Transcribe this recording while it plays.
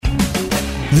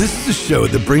This is a show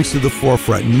that brings to the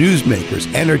forefront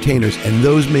newsmakers, entertainers, and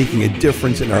those making a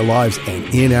difference in our lives and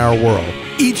in our world.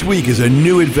 Each week is a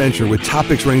new adventure with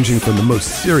topics ranging from the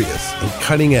most serious and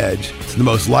cutting edge to the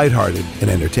most lighthearted and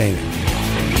entertaining.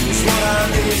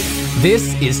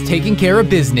 This is Taking Care of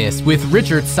Business with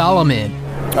Richard Solomon.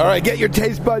 All right, get your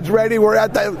taste buds ready. We're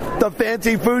at the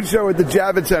fancy food show at the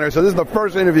Javits Center. So this is the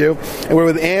first interview, and we're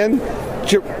with Ann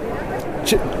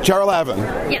Charlavin.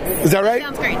 Yes. Is that right?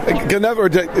 Sounds great. Good enough?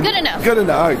 Good enough. Good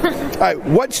enough. All right. All right.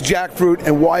 What's jackfruit,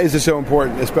 and why is it so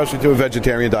important, especially to a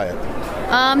vegetarian diet?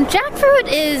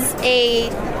 Jackfruit is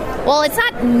well, it's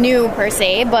not new per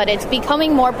se, but it's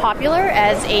becoming more popular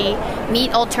as a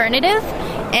meat alternative.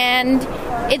 And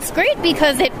it's great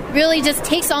because it really just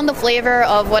takes on the flavor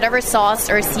of whatever sauce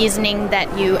or seasoning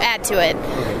that you add to it.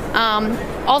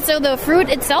 Also, the fruit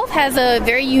itself has a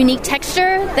very unique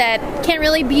texture that can't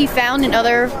really be found in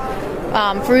other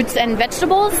fruits and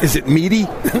vegetables. Is it meaty?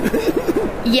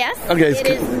 Yes, okay, it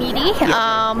is meaty.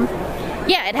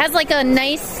 Yeah, it has like a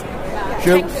nice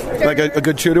texture. Like a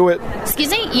good chew to it?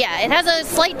 Excuse me? Yeah, it has a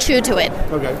slight chew to it,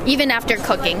 even after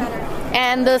cooking.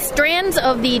 And the strands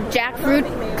of the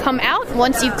jackfruit come out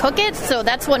once you cook it, so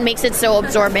that's what makes it so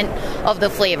absorbent of the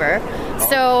flavor.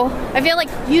 So I feel like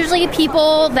usually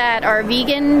people that are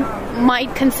vegan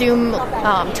might consume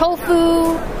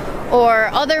tofu or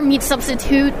other meat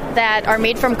substitute that are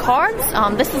made from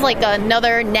carbs. This is like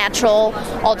another natural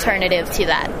alternative to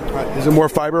that. Is it more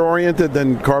fiber-oriented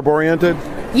than carb-oriented?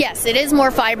 Yes, it is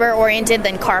more fiber-oriented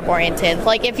than carb-oriented.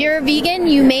 Like if you're a vegan,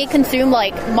 you may consume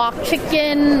like mock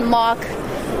chicken, mock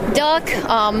duck.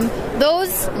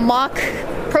 Those mock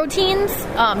proteins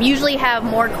usually have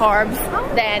more carbs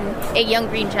than a young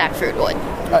green jackfruit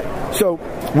would. So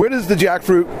where does the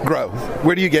jackfruit grow?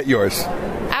 Where do you get yours?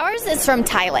 Ours is from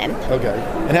Thailand. Okay.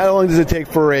 And how long does it take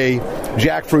for a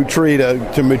jackfruit tree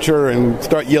to mature and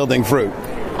start yielding fruit?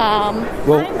 I'm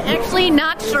actually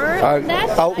not sure of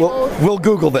that. We'll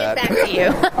Google that. Get back to you.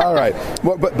 All right.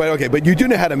 Well, but you do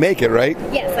know how to make it, right?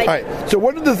 Yes, I do. All right. So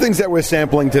what are the things that we're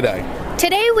sampling today?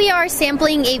 Today we are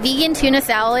sampling a vegan tuna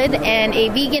salad and a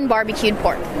vegan barbecued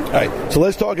pork. All right. So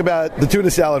let's talk about the tuna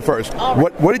salad first. All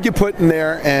right. What did you put in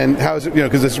there, and how is it?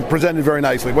 Because it's presented very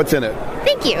nicely. What's in it?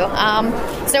 Thank you.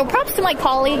 So props to my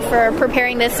colleague for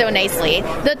preparing this so nicely.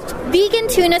 The vegan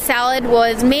tuna salad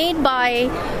was made by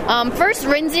first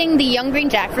rinsing the young green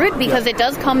jackfruit because it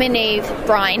does come in a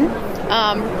brine.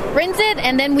 Rinse it,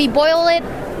 and then we boil it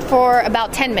for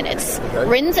about 10 minutes. Okay.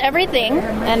 Rinse everything,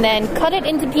 and then cut it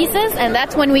into pieces, and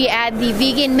that's when we add the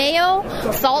vegan mayo,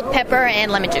 salt, pepper,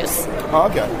 and lemon juice. Oh,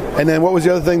 okay. And then what was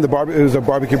the other thing? It was a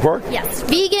barbecue pork? Yes,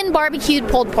 vegan barbecued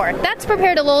pulled pork. That's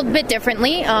prepared a little bit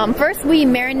differently. First, we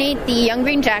marinate the young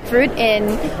green jackfruit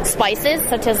in spices,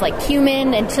 such as like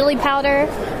cumin and chili powder.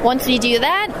 Once we do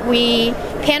that, we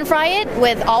pan fry it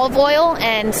with olive oil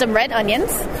and some red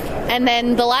onions. And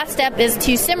then the last step is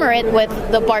to simmer it with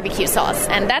the barbecue sauce.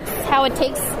 And that's how it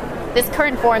takes this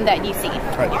current form that you see.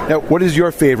 Right. Now, what is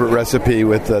your favorite recipe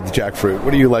with the jackfruit?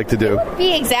 What do you like to do?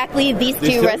 Be exactly these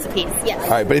two recipes, yes. All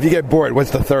right, but if you get bored,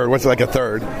 what's the third? What's like a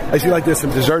third? I see like there's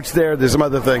some desserts there. There's some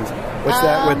other things. What's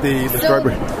that with the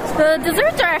strawberry? The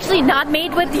desserts are actually not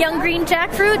made with young green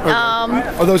jackfruit.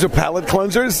 Okay. Those are palate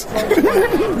cleansers?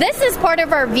 This is part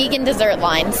of our vegan dessert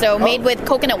line, so made with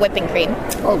coconut whipping cream.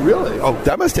 Oh, really? Oh,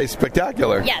 that must taste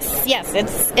spectacular. Yes,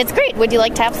 it's great. Would you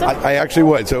like to have some? I actually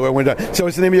would. So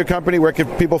what's the name of your company? Where can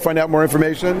people find out more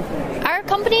information? Our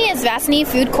company is Vasani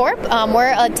Food Corp.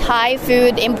 We're a Thai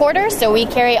food importer, so we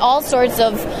carry all sorts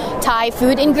of Thai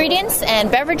food ingredients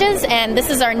and beverages, and this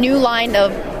is our new line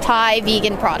of Thai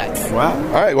vegan products. Wow.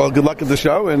 All right, well, good luck at the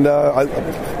show, and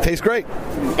tastes great.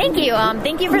 Thank you.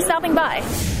 Thank you for stopping by.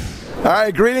 All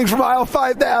right, greetings from aisle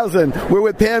 5000. We're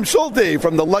with Pam Schulte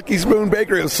from the Lucky Spoon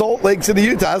Bakery of Salt Lake City,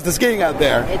 Utah. How's the skiing out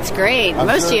there? It's great.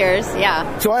 Most years,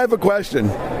 yeah. So I have a question.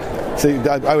 See,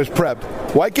 I was prepped.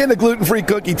 Why can't a gluten-free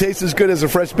cookie taste as good as a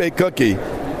fresh-baked cookie?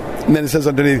 And then it says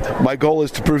underneath, my goal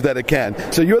is to prove that it can.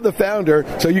 So you're the founder,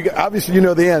 so obviously you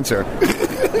know the answer.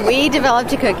 We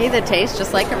developed a cookie that tastes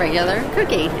just like a regular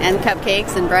cookie, and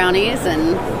cupcakes and brownies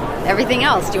and everything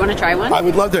else. Do you want to try one? I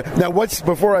would love to. Now,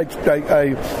 before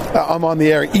I'm on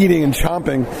the air eating and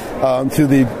chomping to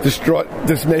the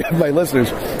dismay of my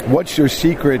listeners, what's your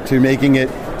secret to making it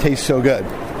taste so good?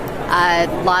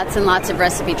 Lots and lots of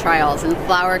recipe trials and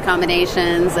flour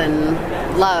combinations and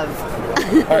love.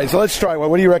 All right, so let's try one.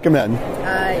 What do you recommend?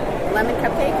 Lemon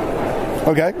cupcake.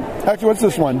 Okay. Actually, what's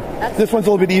this one? This one's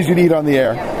a little bit easier to eat on the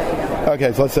air.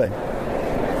 Okay, so let's see.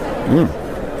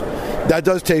 That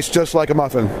does taste just like a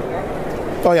muffin.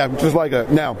 Oh, yeah, just like it.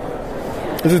 Now,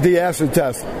 this is the acid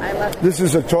test. I love it. This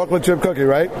is a chocolate chip cookie,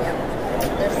 right?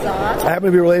 I happen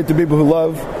to be related to people who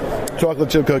love chocolate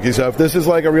chip cookies. So if this is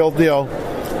like a real deal,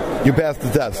 you pass the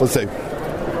test. Let's see.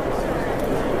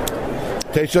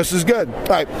 Tastes just as good. All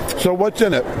right. So what's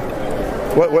in it?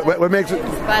 What makes it?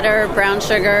 Butter, brown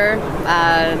sugar,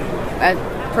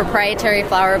 a proprietary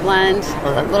flour blend,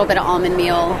 a little bit of almond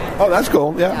meal. Oh, that's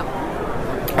cool. Yeah.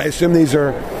 I assume these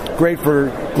are great for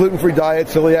gluten-free diet,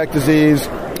 celiac disease,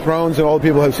 Crohn's, and all the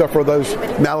people who suffer those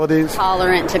maladies.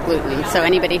 Tolerant to gluten. So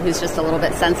anybody who's just a little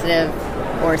bit sensitive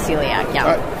or celiac.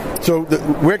 Yeah. So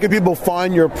where can people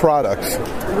find your products?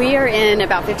 We are in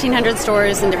about 1,500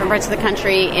 stores in different parts of the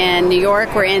country. In New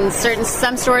York, we're in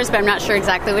some stores, but I'm not sure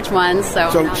exactly which ones.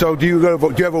 So do you have a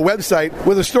website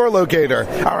with a store locator?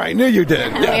 All right, I knew you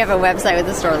did. We have a website with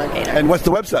a store locator. And what's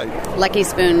the website?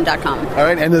 LuckySpoon.com. All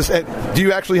right, and do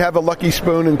you actually have a Lucky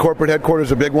Spoon in corporate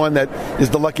headquarters, a big one that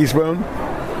is the Lucky Spoon?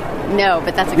 No,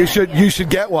 but that's a you should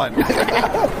get one.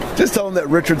 Just tell them that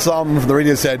Richard Solomon from the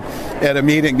radio said at a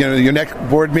meeting, your next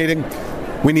board meeting,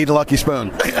 we need a Lucky Spoon.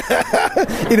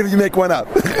 Even if you make one up.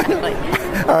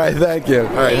 All right, thank you.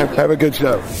 All right, have a good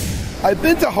show. I've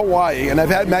been to Hawaii, and I've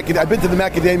been to the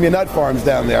macadamia nut farms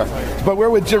down there. But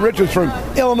we're with Jim Richards from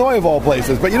Illinois, of all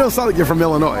places. But you don't sound like you're from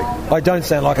Illinois. I don't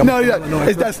sound like I'm from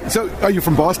Illinois. So, are you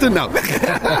from Boston? No.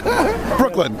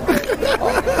 Brooklyn.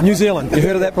 New Zealand. You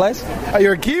heard of that place? Oh,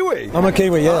 you're a Kiwi. I'm a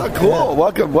Kiwi, yeah. Oh, cool.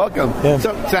 Yeah. Welcome. Yeah.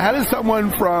 So how does someone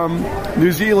from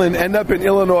New Zealand end up in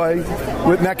Illinois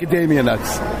with macadamia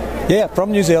nuts? Yeah,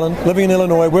 from New Zealand, living in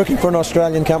Illinois, working for an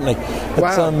Australian company.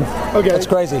 Wow. Okay. It's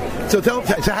crazy. So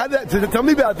tell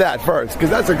me about that first, because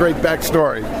that's a great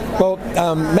backstory. Well,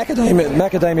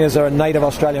 macadamias are a native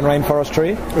Australian rainforest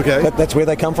tree. Okay. That's where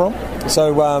they come from.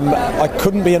 So I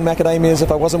couldn't be in macadamias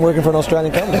if I wasn't working for an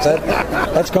Australian company. So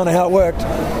that's kind of how it worked.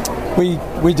 We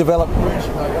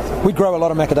grow a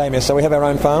lot of macadamias, so we have our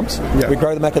own farms. Yeah. We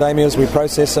grow the macadamias, we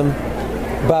process them,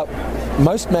 but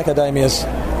most macadamias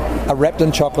are wrapped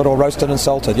in chocolate or roasted and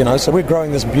salted, so we're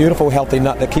growing this beautiful healthy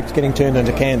nut that keeps getting turned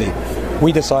into candy.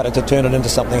 We decided to turn it into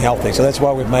something healthy, so that's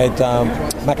why we've made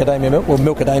macadamia milk, or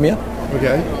milkadamia.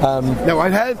 Okay. Now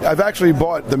I've actually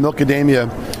bought the milkadamia,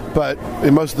 but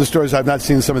in most of the stores I've not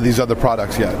seen some of these other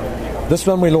products yet. This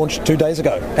one we launched 2 days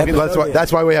ago.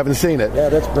 That's why we haven't seen it. Yeah,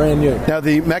 that's brand new. Now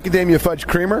the macadamia fudge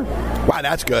creamer, wow,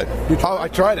 that's good. I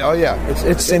tried it. Oh yeah,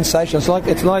 it's sensational.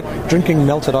 It's like drinking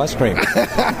melted ice cream.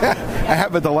 I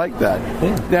happen to like that.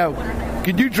 Yeah. Now,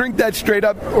 could you drink that straight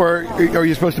up, or are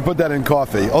you supposed to put that in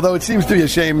coffee? Although it seems to be a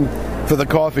shame for the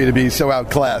coffee to be so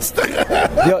outclassed.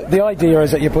 The idea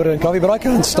is that you put it in coffee, but I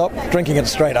can't stop drinking it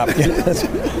straight up.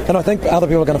 And I think other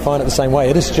people are going to find it the same way.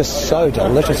 It is just so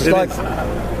delicious.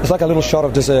 It's like a little shot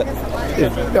of dessert.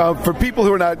 For people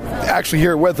who are not actually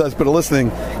here with us but are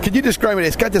listening, could you describe it?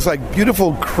 It's got this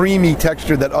beautiful creamy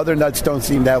texture that other nuts don't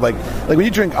seem to have. Like when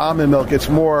you drink almond milk, it's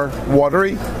more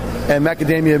watery, and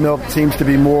macadamia milk seems to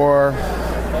be more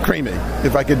creamy.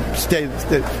 If I could stay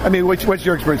I mean, what's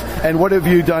your experience? And what have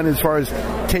you done as far as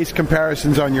taste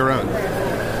comparisons on your own?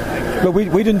 But we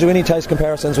didn't do any taste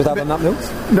comparisons with other nut milks.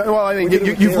 No, well, I mean,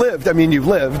 you've lived. I mean, you've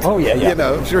lived. Oh yeah.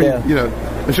 I'm sure. Yeah.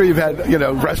 I'm sure you've had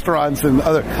restaurants and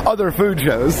other food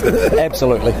shows.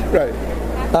 Absolutely. Right.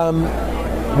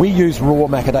 We use raw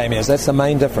macadamias. That's the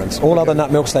main difference. All other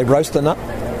nut milks, they roast the nut,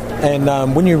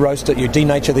 and when you roast it, you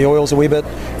denature the oils a wee bit.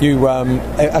 You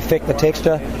affect the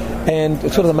texture. And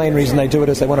sort of the main reason they do it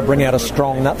is they want to bring out a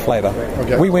strong nut flavour.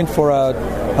 Okay. We went for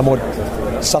a more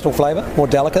subtle flavour, more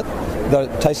delicate. The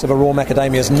taste of a raw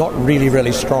macadamia is not really,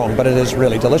 really strong, but it is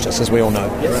really delicious, as we all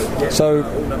know. So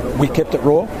we kept it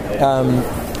raw.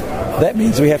 That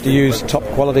means we have to use top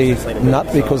quality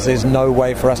nut because there's no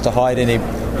way for us to hide any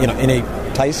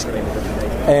taste.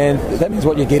 And that means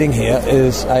what you're getting here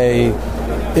is a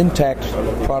intact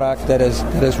product that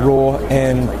is raw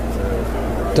and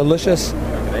delicious.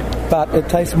 But it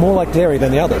tastes more like dairy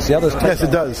than the others. The others taste yes,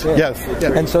 it does. Yeah. Yes.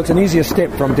 And so it's an easier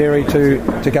step from dairy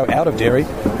to go out of dairy.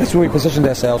 That's where we positioned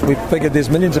ourselves. We figured there's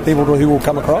millions of people who will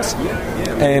come across,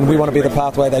 and we want to be the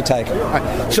pathway they take.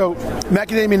 So,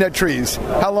 macadamia nut trees,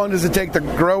 how long does it take to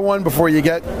grow one before you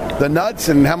get the nuts,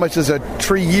 and how much does a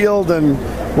tree yield, and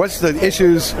what's the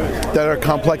issues that are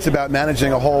complex about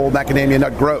managing a whole macadamia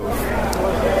nut grove?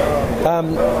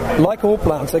 Like all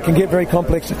plants, they can get very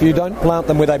complex if you don't plant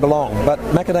them where they belong. But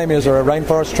macadamias are a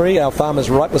rainforest tree. Our farm is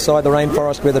right beside the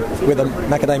rainforest where the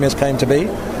macadamias came to be.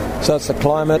 So it's the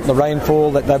climate and the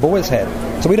rainfall that they've always had.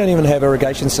 So we don't even have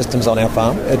irrigation systems on our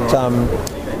farm.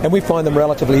 And we find them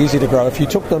relatively easy to grow. If you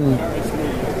took them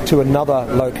to another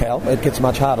locale, it gets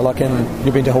much harder.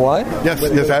 You've been to Hawaii? Yes,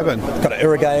 I have been. Got to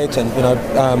irrigate, and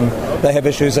they have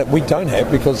issues that we don't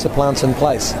have because the plant's in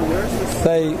place.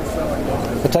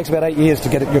 It takes about 8 years to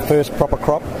get your first proper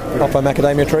crop off a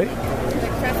macadamia tree.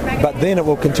 But then it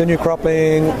will continue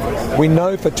cropping, we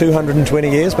know, for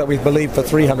 220 years, but we believe for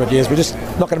 300 years. We're just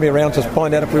not going to be around to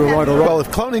find out if we were right or wrong. Well,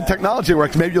 if cloning technology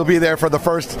works, maybe you'll be there for the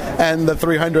first and the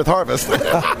 300th harvest.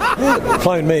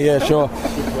 Clone me, yeah, sure.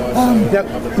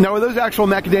 Now, are those actual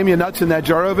macadamia nuts in that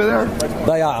jar over there?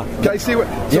 They are. Can I see what?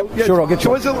 Sure, I'll get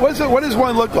you. So what does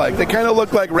one look like? They kind of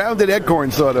look like rounded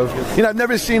acorns, sort of. I've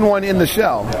never seen one in the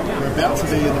shell. We're about to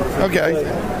be in the... Okay.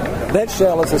 That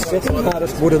shell is the second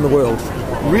hardest wood in the world.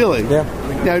 Really? Yeah.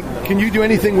 Now, can you do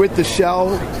anything with the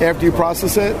shell after you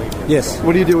process it? Yes.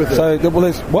 What do you do with it? So,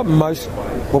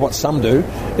 what some do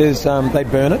is they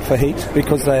burn it for heat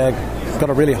because they've got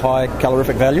a really high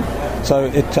calorific value. So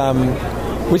we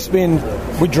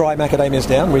dry macadamias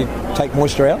down. We take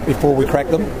moisture out before we crack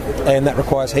them, and that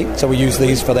requires heat. So we use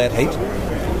these for that heat.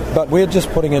 But we're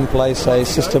just putting in place a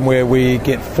system where we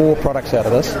get 4 products out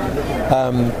of this.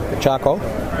 Charcoal,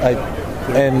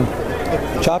 and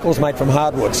charcoal is made from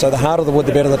hardwood, so the harder the wood,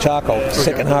 the better the charcoal.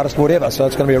 Second hardest wood ever, so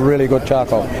it's going to be a really good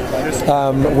charcoal.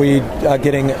 We are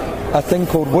getting a thing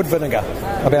called wood vinegar,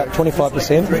 about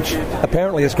 25%, which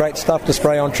apparently is great stuff to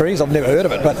spray on trees. I've never heard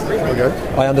of it, but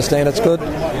I understand it's good.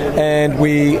 And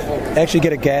we actually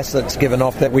get a gas that's given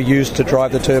off that we use to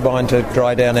drive the turbine to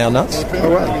dry down our nuts.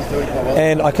 Oh, wow.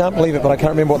 And I can't believe it, but I can't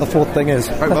remember what the 4th thing is.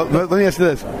 All right, well, let me ask you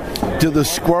this. Do the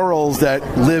squirrels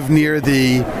that live near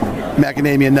the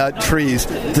macadamia nut trees,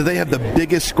 do they have the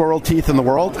biggest squirrel teeth in the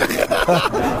world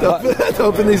to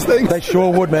open these things? They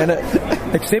sure would, man.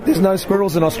 Except there's no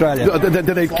squirrels in Australia. Do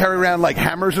they carry around like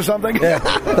hammers or something? Yeah,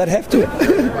 they'd have to.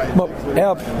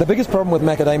 The biggest problem with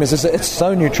macadamias is that it's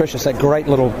so nutritious, that great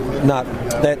little nut,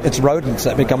 that it's rodents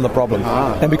that become the problem.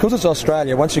 And because it's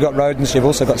Australia, once you've got rodents, you've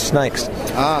also got snakes.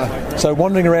 So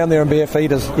wandering around there in bare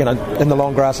feet in the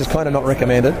long grass is kind of not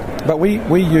recommended. But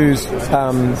we use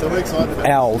owls.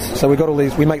 So we've got all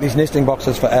these. We make these nesting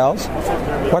boxes for owls.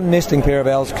 One nesting pair of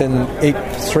owls can eat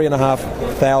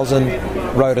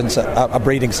 3,500 rodents a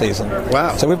breeding season.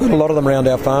 Wow. So we've got a lot of them around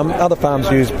our farm. Other farms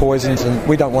use poisons, and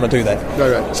we don't want to do that.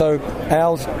 Right. So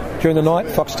owls during the night,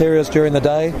 fox terriers during the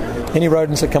day. Any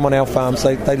rodents that come on our farms,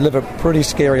 they live a pretty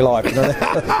scary life.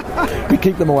 We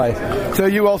keep them away. So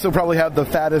you also probably have the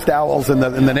fattest owls in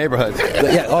the neighborhood.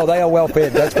 Yeah. Oh, they are well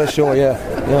fed. That's for sure. Yeah.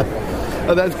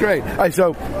 Oh, that's great. All right,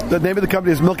 so the name of the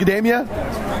company is Milkadamia?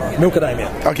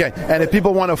 Milkadamia. Okay, and if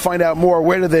people want to find out more,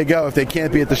 where do they go if they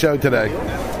can't be at the show today?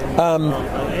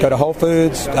 Go to Whole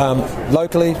Foods,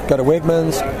 locally, go to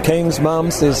Wegmans, King's,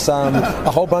 Mum's. There's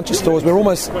a whole bunch of stores.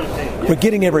 We're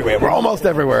getting everywhere. We're almost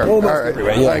everywhere.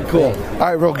 Everywhere, yeah. All right, cool. All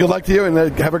right, well, good luck to you, and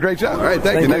have a great show. All right,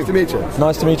 thank you. Nice to meet you.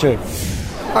 Nice to meet you.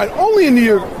 All right, only in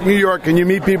New York can you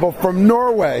meet people from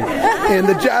Norway in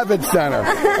the Javits Center.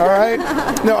 All right?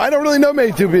 No, I don't really know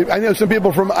many people. I know some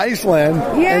people from Iceland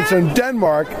and some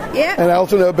Denmark. Yeah. And I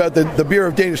also know about the beer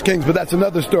of Danish Kings, but that's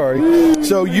another story.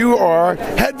 So you are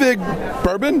Hedvig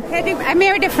Bourbon? I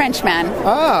married a Frenchman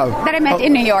that I met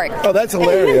in New York. Oh, that's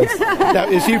hilarious. Now,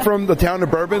 is he from the town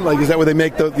of Bourbon? Like, is that where they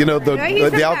make the No, he's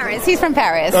from Paris. He's from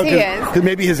Paris. He is.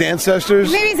 Maybe his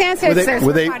ancestors? Maybe his ancestors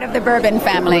were part of the Bourbon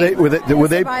family. Were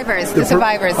they the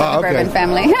survivors of the Bourbon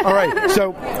family. All right,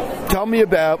 so tell me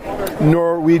about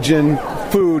Norwegian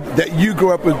food that you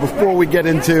grew up with before we get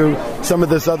into some of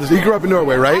this other stuff. You grew up in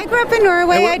Norway, right? I grew up in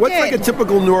Norway. What's like a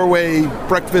typical Norway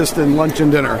breakfast and lunch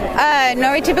and dinner?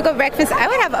 Norway typical breakfast, I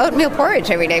would have oatmeal porridge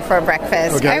every day for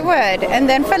breakfast. Okay. I would. And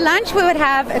then for lunch, we would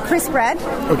have a crisp bread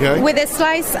with a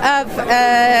slice of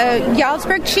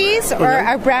Jarlsberg cheese or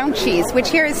a brown cheese, which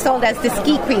here is sold as the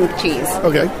ski queen cheese.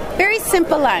 Okay. Very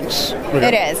simple lunch.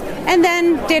 It is. And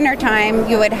then dinner time,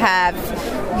 you would have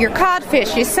your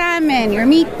codfish, your salmon, your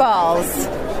meatballs.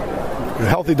 A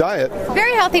healthy diet.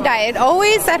 Very healthy diet.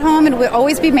 Always at home, and would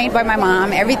always be made by my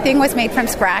mom. Everything was made from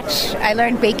scratch. I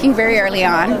learned baking very early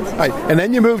on. Right. And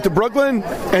then you moved to Brooklyn,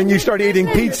 and you started eating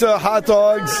pizza, hot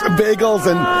dogs, bagels,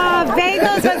 and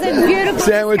bagels was a beautiful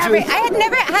sandwiches. Discovery. I had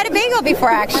never had a bagel before,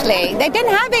 actually. They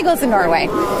didn't have bagels in Norway,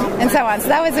 and so on. So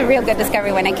that was a real good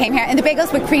discovery when I came here. And the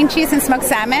bagels with cream cheese and smoked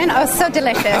salmon. Oh, so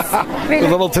delicious. Really. A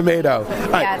little tomato.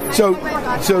 Right. Yes. So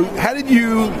how did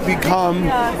you become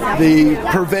the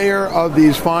purveyor of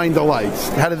these fine delights?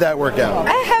 How did that work out?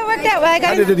 How it worked out? Well,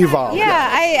 how did it evolve?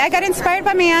 Yeah, I got inspired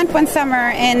by my aunt one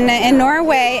summer in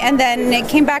Norway, and then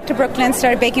came back to Brooklyn,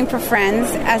 started baking for friends.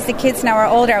 As the kids now are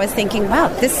older, I was thinking, wow,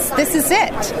 this is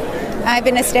it. I've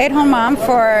been a stay-at-home mom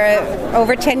for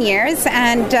over 10 years,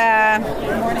 and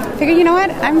figured, you know what?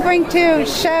 I'm going to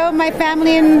show my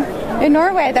family and in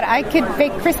Norway that I could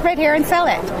bake crisp bread here and sell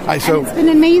it. And it's been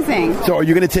amazing. So are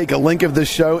you going to take a link of this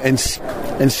show and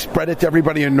spread it to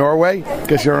everybody in Norway?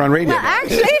 Because you're on radio. Well,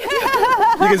 actually...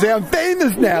 You can say I'm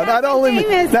famous now. Yeah, not only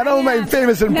am I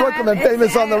famous in Brooklyn, I'm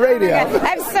famous on the radio.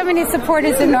 I have so many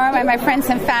supporters in Norway. My friends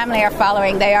and family are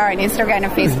following. They are on Instagram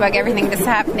and Facebook. Everything that's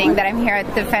happening, that I'm here at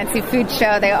the Fancy Food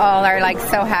Show, they all are like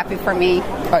so happy for me.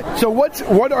 All right, so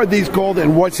what are these called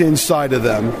and what's inside of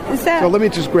them? So let me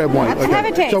just grab one. Okay. Have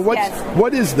a taste. So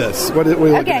what is this? What are we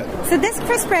looking at? So this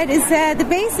crisp bread is the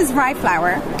base is rye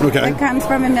flour. Okay. That comes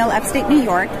from a mill upstate New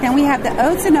York. Then we have the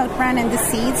oats and oat bran and the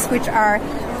seeds, which are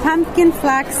pumpkin,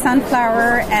 flax,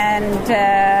 sunflower, and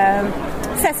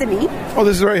sesame. Oh,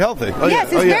 this is very healthy.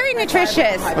 Yes, it's very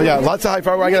nutritious. Oh, yeah, lots of high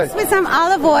fiber. Mixed with some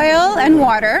olive oil and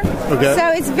water. Okay.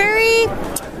 So it's very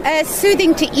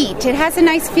soothing to eat. It has a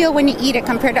nice feel when you eat it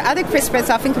compared to other crisp breads.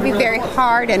 Often can be very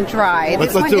hard and dry.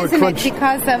 Let's this one do a isn't crunch. it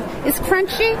because it's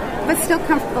crunchy, but still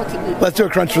comfortable to eat. Let's do a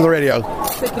crunch for the radio.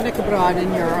 It's like knekkebrød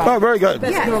in Europe. Oh, very good.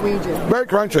 That's Norwegian. Very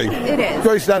crunchy. It is.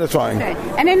 Very satisfying. Okay.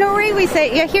 And in Norway, we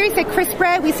say, here we say crisp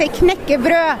bread, we say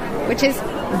knekkebrød, which is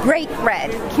break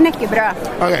bread. Knekkebrød.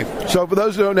 Okay, so for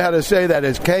those who don't know how to say that,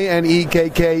 it's Knekkebrod.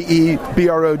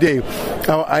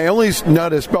 I only know how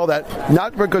to spell that,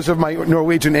 not because of my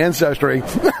Norwegian ancestry,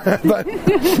 but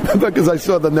because I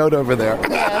saw the note over there.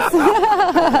 Yes.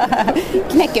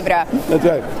 Knekkebrød. That's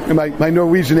right. And my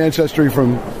Norwegian ancestry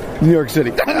from New York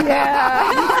City. Yeah.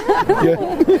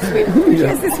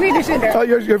 It's the Swedish in there. Oh,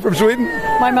 you're from Sweden?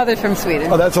 My mother's from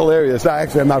Sweden. Oh, that's hilarious.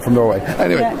 Actually, I'm not from Norway.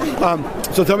 Anyway,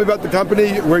 so tell me about the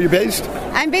company. Where are you based?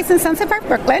 I'm based in Sunset Park,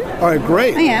 Brooklyn. All right,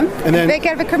 great. I am. And then, I bake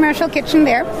out of a commercial kitchen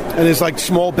there. And it's like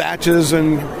small batches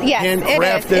and handcrafted?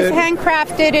 It is. It's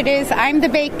handcrafted. It is. I'm the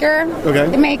baker,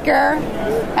 the maker.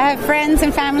 I have friends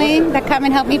and family that come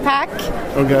and help me pack.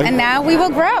 Okay. And now we will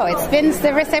grow.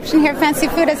 The reception here at Fancy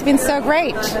Food has been so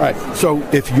great. All right. So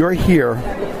if you're here,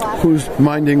 who's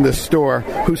minding the store?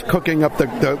 Who's cooking up the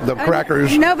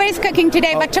crackers? Nobody's cooking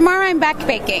today, but tomorrow I'm back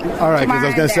baking. All right, because I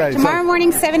was going to say. Tomorrow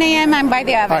morning, 7 a.m., I'm by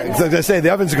the oven. All right, so I was going to say,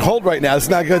 the oven's cold right now. It's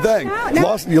not a good thing.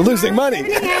 No. You're losing money.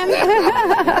 7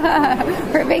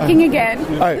 a.m. We're baking again.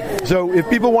 All right, so if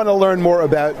people want to learn more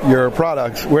about your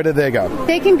products, where do they go?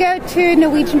 They can go to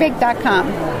NorwegianBake.com.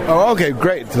 Oh, okay,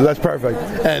 great. So that's perfect.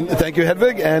 And thank you,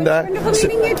 Hedvig. And wonderful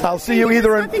meeting you. I'll see you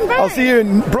I'll see you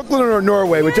in Brooklyn or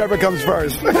Norway, whichever comes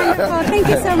first. Wonderful. Thank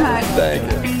you so much.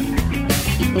 Thank you.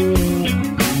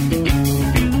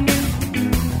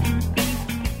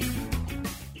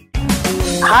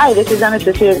 Hi, this is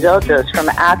Anastasia Zotos from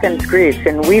Athens, Greece,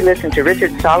 and we listen to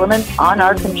Richard Solomon on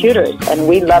our computers, and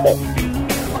we love it.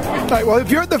 All right, well,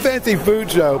 if you're at the Fancy Food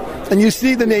Show and you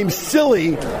see the name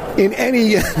Silly in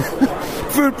any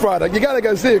food product, you got to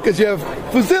go see it because you have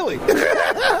Fusilli.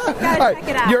 Check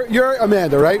it out. You're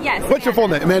Amanda, right? Yes. What's your full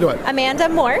name? Amanda what? Amanda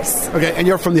Morse. Okay, and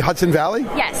you're from the Hudson Valley?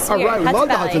 Yes. All right, we love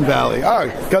the Hudson Valley. All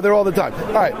right, go there all the time.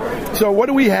 All right, so what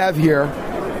do we have here?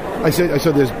 I said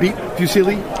there's beet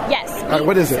fusilli? Yes. All right,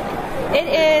 what is it? It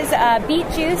is beet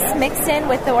juice mixed in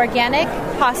with the organic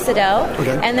pasta dough.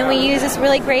 Okay. And then we use this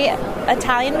really great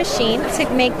Italian machine to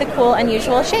make the cool,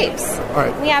 unusual shapes. All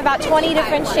right. We have about 20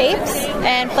 different shapes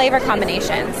and flavor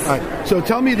combinations. All right. So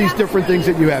tell me these different things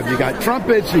that you have. You got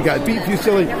trumpets, you got beet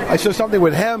fusilli. I saw something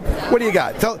with hemp. What do you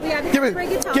got?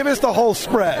 Give us the whole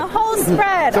spread. The whole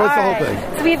spread. So what's the All whole right.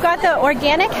 thing? So we've got the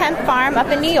organic hemp farm up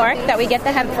in New York that we get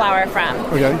the hemp flour from.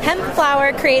 Okay. Hemp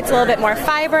flour creates a little bit more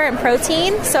fiber and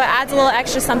protein, so it adds a little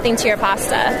extra something to your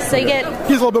pasta. So you get...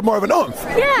 Gives a little bit more of an oomph.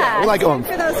 Yeah. We like oomph.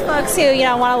 For those folks who,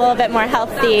 want a little bit more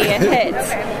healthy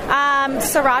hits.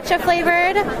 Sriracha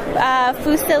flavored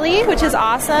fusilli, which is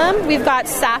awesome. We've got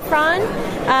saffron.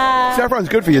 Saffron's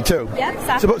good for you, too. Yep,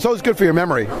 saffron. So it's good for your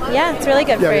memory. Yeah, it's really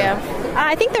good for you.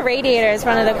 I think the radiator is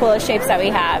one of the coolest shapes that we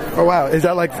have. Oh, wow. Is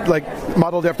that like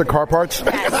modeled after car parts?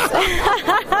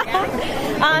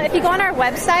 If you go on our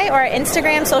website or our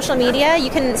Instagram, social media, you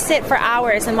can sit for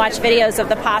hours and watch videos of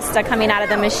the pasta coming out of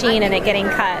the machine and it getting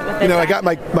cut. With the I got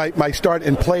my start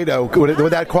in Play-Doh.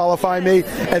 Would that qualify me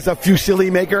as a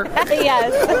fusilli maker?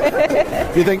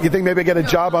 Yes. You think maybe I get a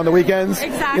job on the weekends?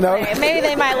 Exactly. Maybe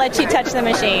they might let you touch the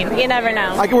machine. You never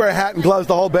know. I can wear a hat and gloves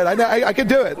the whole bit. I could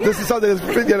do it. This is something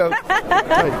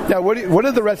that's, Now, what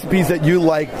are the recipes that you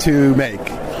like to make?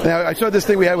 Now, I saw this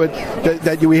thing we had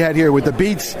we had here with the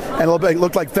beets and a little bit, it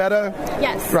looked like feta.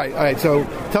 Yes. Right. All right. So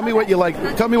tell me what you like.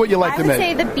 Tell me what you like to make.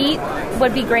 I would say the beet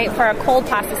would be great for a cold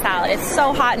pasta salad. It's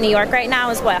so hot in New York right now.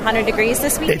 It's 100 degrees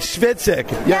this week. It's schwitzig.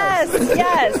 Yes.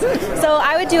 So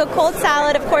I would do a cold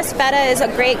salad. Of course, feta is a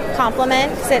great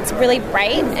complement because it's really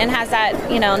bright and has that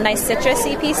nice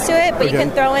citrusy piece to it. But you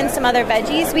can throw in some other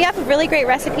veggies. We have really great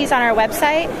recipes on our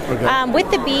website. Okay. With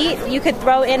the beet, you could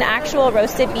throw in actual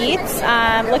roasted beets.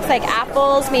 Looks like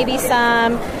apples, maybe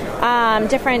some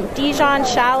different Dijon,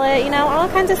 shallot, all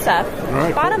kinds of stuff.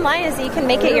 Right, Bottom line is that you can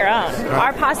make it your own.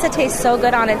 Our pasta tastes so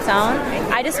good on its own.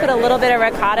 I just put a little bit of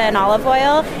ricotta and olive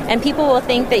oil, and people will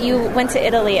think that you went to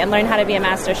Italy and learned how to be a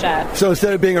master chef. So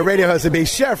instead of being a radio host, it'd be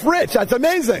Chef Rich. That's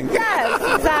amazing.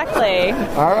 Yes, exactly.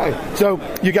 All right. So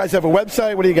you guys have a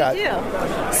website. What do you got? We do.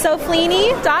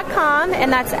 Soflini.com,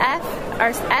 and that's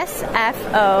SFOGLINI.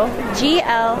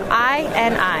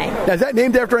 Now, is that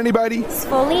named after anybody?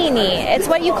 Sfolini. It's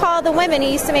what you call the women who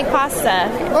used to make pasta.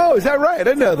 Oh, is that right? I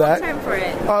didn't know that. Term for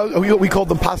it. We called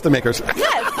them pasta makers.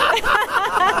 Yes.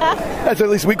 That's at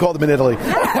least we called them in Italy.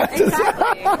 Yeah,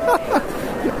 exactly.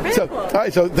 So, all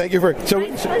right. So, thank you for. So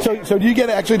do you get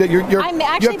actually that you're? I'm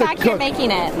actually back here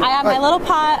making it. I have my little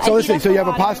pot. So let's see. So you have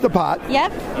a pasta pot.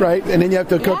 Yep. Right, and then you have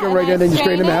to cook them right, and then you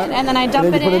straighten them out, and then I dump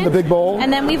and then it you put it in the big bowl.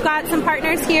 And then we've got some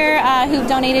partners here who've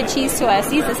donated cheese to us.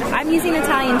 I'm using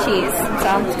Italian cheese,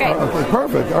 so it's great. Okay,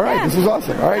 perfect. All right, Yeah. This is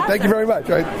awesome. All right, Thank you very much.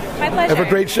 All right. My pleasure. Have a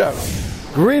great show.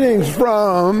 Greetings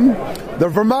from the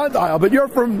Vermont aisle, but you're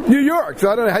from New York,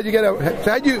 so I don't know how'd you get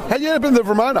how'd you end up in the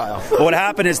Vermont aisle? Well, what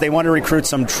happened is they wanted to recruit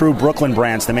some true Brooklyn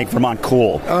brands to make Vermont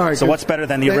cool. All right, so what's better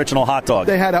than the original hot dog?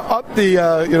 They had to up the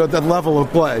the level of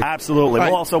play. Absolutely.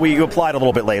 Right. Well, also you applied a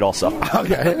little bit late, also.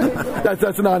 Okay,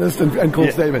 that's an honest and cool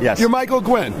statement. Yes. You're Michael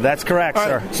Gwynn. That's correct, All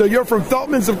sir. right, so you're from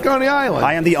Feltman's of Coney Island.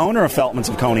 I am the owner of Feltman's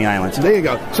of Coney Island. There you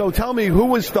go. So tell me, who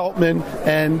was Feltman,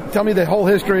 and tell me the whole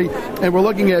history. And we're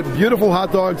looking at beautiful hot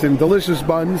dogs and delicious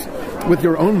buns with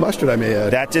your own mustard, I may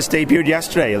add. That just debuted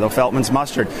yesterday, the Feltman's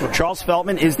mustard. Charles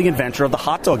Feltman is the inventor of the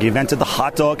hot dog. He invented the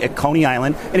hot dog at Coney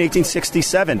Island in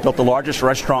 1867, built the largest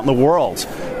restaurant in the world,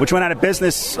 which went out of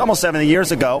business almost 70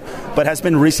 years ago, but has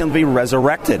been recently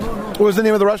resurrected. What was the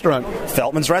name of the restaurant?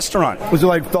 Feltman's Restaurant. Was it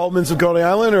like Feltman's of Coney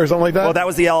Island or something like that? Well, that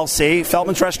was the LLC.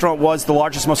 Feltman's Restaurant was the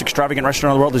largest, most extravagant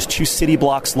restaurant in the world. It was 2 city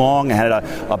blocks long. It had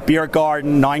a beer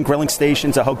garden, 9 grilling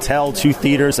stations, a hotel, 2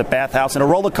 theaters, a bathhouse, and a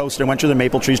roller coaster. Went through the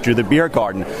maple trees, drew the beer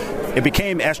garden. It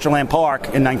became Esterland Park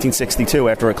in 1962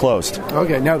 after it closed.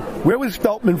 Okay, now, where was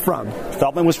Feltman from?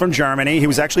 Feltman was from Germany. He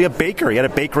was actually a baker. He had a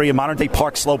bakery in modern-day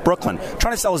Park Slope, Brooklyn.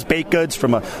 Trying to sell his baked goods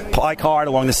from a pie cart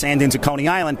along the sand dunes of Coney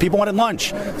Island. People wanted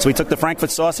lunch. So he took the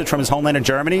Frankfurt sausage from his homeland in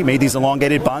Germany, made these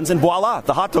elongated buns, and voila,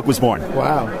 the hot dog was born.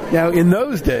 Wow. Now, in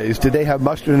those days, did they have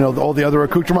mustard and all the other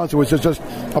accoutrements, or was it just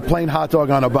a plain hot dog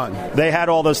on a bun? They had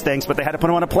all those things, but they had to put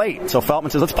them on a plate. So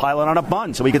Feltman says, let's pile it on a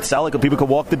bun so we could sell it, so people could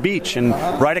walk the beach and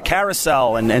ride a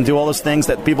carousel and do all those things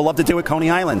that people love to do at Coney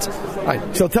Island. All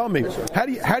right, so tell me, how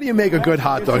do you make a good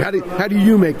hot dog? How do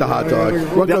you make the hot dog?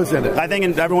 What goes in it? I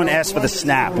think everyone asks for the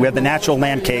snap. We have the natural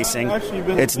lamb casing.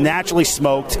 It's naturally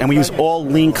smoked, and we use all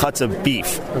lean cuts of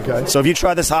beef. Okay. So if you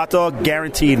try this hot dog,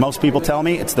 guaranteed, most people tell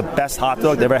me it's the best hot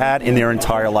dog they've ever had in their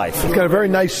entire life. It's got a very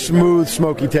nice, smooth,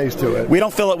 smoky taste to it. We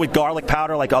don't fill it with garlic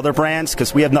powder like other brands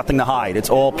because we have nothing to hide. It's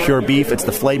all pure beef. It's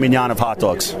the filet mignon of hot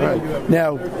dogs. Right.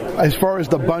 Now, as far as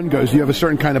the bun goes, do you have a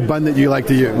certain kind of bun that you like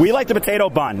to use? We like the potato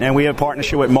bun, and we have a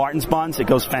partnership with Martin's Buns. It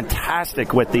goes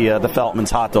fantastic with the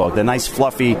Feltman's hot dog. The nice,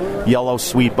 fluffy, yellow,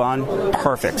 sweet bun.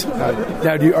 Perfect.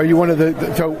 Now, are you one of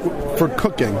so for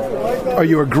cooking, are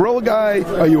you a grill guy?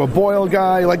 Are you a boil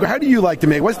guy? Like, how do you like to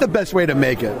make it? What's the best way to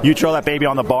make it? You throw that baby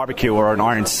on the barbecue or an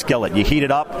iron skillet. You heat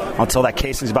it up until that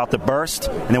casing's about to burst,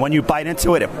 and then when you bite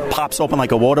into it, it pops open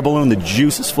like a water balloon. The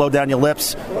juices flow down your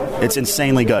lips. It's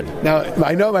insanely good. Now,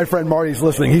 I know my friend Marty's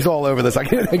listening. He's all over this. I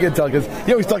can tell because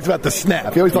he always talks about the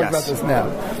snap. He always talks about the snap.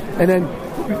 And then,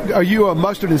 are you a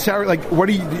mustard and sour? Like,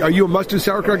 are you a mustard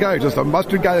sauerkraut guy or just a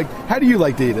mustard guy? Like, how do you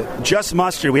like to eat it? Just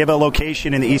mustard. We have a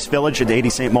location in the East Village at 80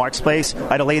 St. Mark's Place. I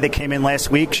had a lady that came in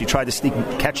last week. She tried to sneak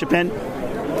ketchup in.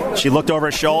 She looked over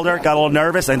her shoulder, got a little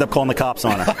nervous. I ended up calling the cops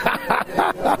on her.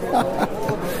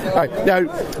 All right. Now,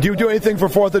 do you do anything for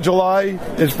 4th of July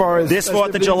as far as this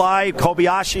 4th of July?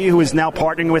 Kobayashi, who is now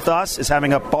partnering with us, is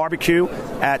having a barbecue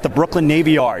at the Brooklyn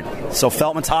Navy Yard. So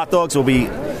Feltman's hot dogs will be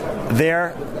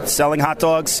They're selling hot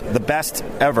dogs, the best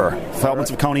ever.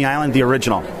 Feltman's of Coney Island, the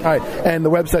original. All right, and the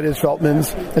website is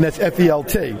Feltman's, and that's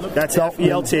F-E-L-T. That's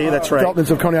F-E-L-T, that's right.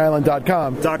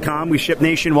 FeltmansofConeyIsland.com. We ship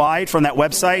nationwide from that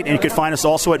website, and you can find us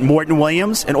also at Morton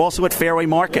Williams and also at Fairway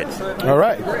Market. All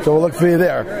right, so we'll look for you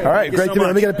there. All right, great to meet you.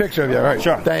 Let me get a picture of you. All right,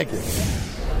 sure. Thank you.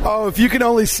 Oh, if you can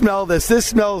only smell this. This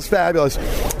smells fabulous.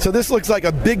 So this looks like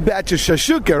a big batch of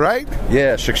shashuka, right?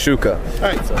 Yeah, shakshuka. All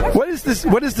right. What is this?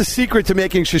 What is the secret to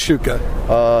making shashuka?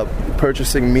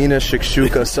 Purchasing Mina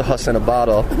shakshuka sauce in a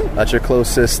bottle at your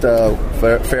closest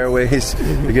Fairways.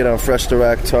 You get on Fresh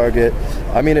Direct, Target.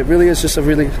 I mean, it really is just a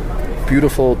really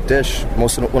beautiful dish. One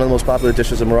of the most popular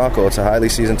dishes in Morocco. It's a highly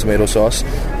seasoned tomato sauce.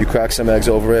 You crack some eggs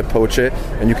over it, poach it,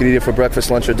 and you can eat it for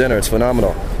breakfast, lunch, or dinner. It's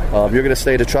phenomenal. You're going to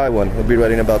stay to try one. It'll be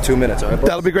ready in about 2 minutes. All right,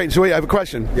 that'll be great. So wait, I have a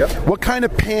question. Yep. What kind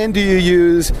of pan do you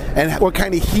use, and what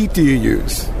kind of heat do you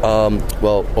use?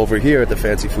 Well, over here at the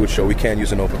Fancy Food Show, we can't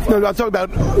use an open fire. No, I'm talking about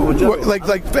like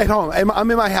at home.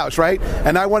 I'm in my house, right?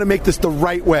 And I want to make this the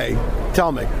right way.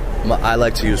 Tell me. I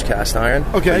like to use cast iron.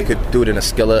 Okay. You could do it in a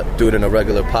skillet, do it in a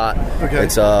regular pot. Okay.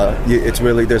 It's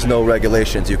really, there's no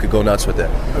regulations. You could go nuts with it.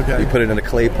 Okay. You put it in a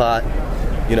clay pot.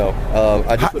 You know,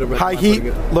 I just put it high heat,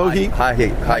 low heat. High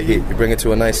heat. You bring it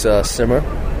to a nice simmer.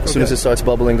 As soon as it starts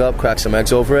bubbling up, crack some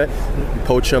eggs over it. You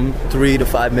poach them 3 to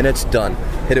 5 minutes. Done.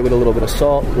 Hit it with a little bit of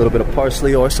salt, a little bit of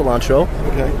parsley or cilantro.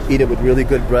 Okay. Eat it with really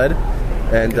good bread,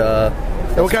 and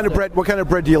what kind of bread? What kind of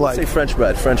bread do you like? Say French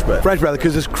bread. French bread,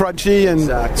 because it's crunchy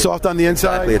and soft on the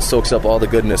inside. Exactly. It soaks up all the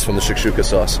goodness from the shakshuka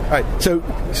sauce. All right.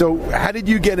 So how did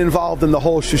you get involved in the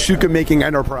whole shakshuka making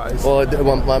enterprise? Well,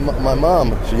 my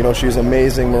mom, she's an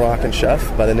amazing Moroccan chef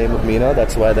by the name of Mina.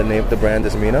 That's why the brand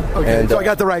is Mina. Okay. And, so I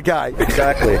got the right guy.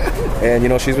 Exactly. And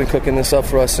she's been cooking this up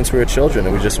for us since we were children,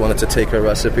 and we just wanted to take her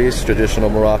recipes, traditional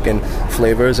Moroccan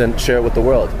flavors, and share it with the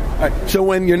world. All right. So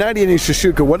when you're not eating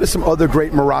shakshuka, what are some other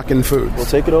great Moroccan foods? We'll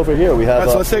take it over here. We have.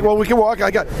 Let's take. Well, we can walk. I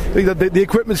got the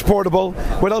equipment's portable.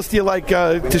 What else do you like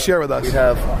to share with us? We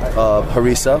have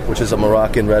harissa, which is a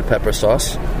Moroccan red pepper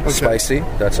sauce, spicy.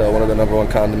 That's one of the number one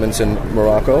condiments in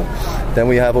Morocco. Then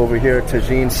we have over here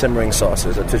tagine simmering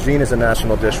sauces. A tagine is a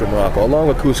national dish from Morocco, along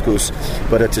with couscous.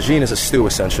 But a tagine is a stew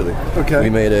essentially. Okay. We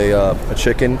made a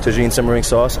chicken tagine simmering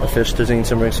sauce, a fish tagine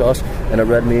simmering sauce, and a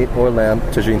red meat or lamb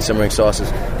tagine simmering sauces.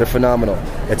 They're phenomenal.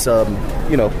 It's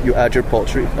you add your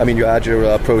poultry. You add your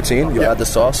protein. You add the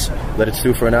sauce, let it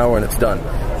stew for an hour, and it's done.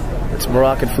 It's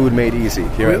Moroccan food made easy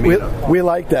here at Mina. We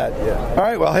like that. Yeah. All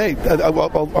right. Well, hey,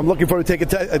 I'm looking forward to take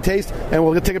a taste, and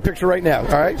we'll take a picture right now.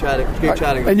 All right. Keep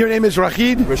chatting. And your name is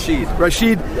Rashid? Rashid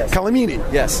yes. Kalamini.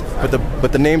 Yes.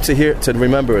 But the name to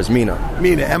remember is Mina.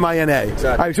 Mina. M-I-N-A. Exactly.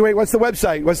 All right. So wait, what's the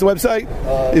website? What's the website?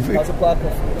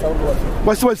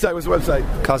 What's the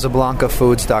website?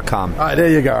 CasablancaFoods.com. All right. There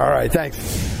you go. All right.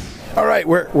 Thanks. All right.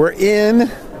 We're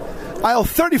in aisle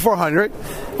 3400,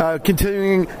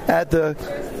 continuing at the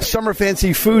Summer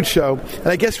Fancy Food Show. And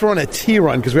I guess we're on a tea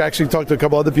run because we actually talked to a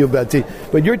couple other people about tea.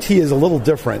 But your tea is a little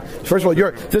different. First of all,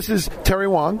 this is Terry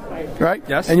Wong, right?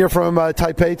 Yes. And you're from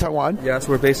Taipei, Taiwan? Yes,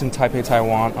 we're based in Taipei,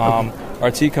 Taiwan.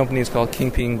 Our tea company is called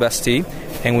Kingping Best Tea,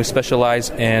 and we specialize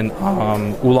in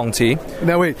oolong tea.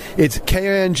 Now wait, it's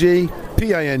K-I-N-G,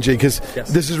 P-I-N-G, because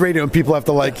this is radio and people have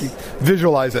to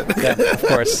visualize it. Yeah, of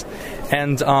course.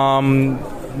 And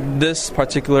this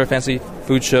particular fancy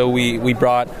food show, we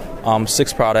brought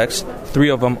 6 products. 3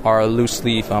 of them are loose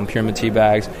leaf pyramid tea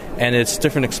bags, and it's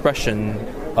different expression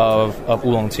of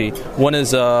oolong tea. One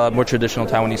is more traditional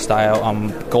Taiwanese style,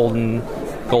 golden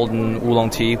oolong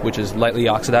tea, which is lightly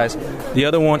oxidized. The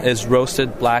other one is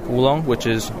roasted black oolong, which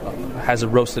has a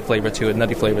roasted flavor to it,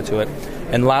 nutty flavor to it.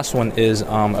 And the last one is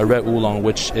a red oolong,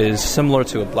 which is similar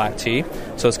to a black tea.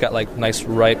 So it's got nice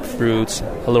ripe fruits,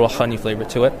 a little honey flavor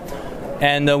to it.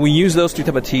 And we use those 2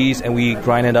 types of teas, and we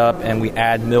grind it up, and we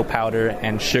add milk powder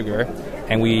and sugar,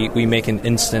 and we make an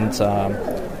instant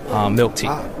milk tea.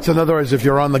 So in other words, if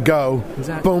you're on the go,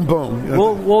 boom, boom.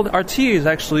 Well, our tea is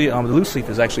actually, the loose leaf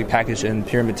is actually packaged in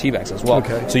pyramid tea bags as well.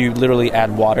 Okay. So you literally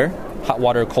add water, hot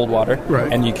water, cold water,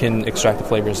 right, and you can extract the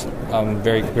flavors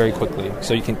very, very quickly.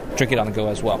 So you can drink it on the go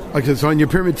as well. Okay, so on your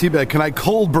pyramid tea bag, can I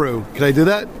cold brew? Can I do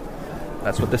that?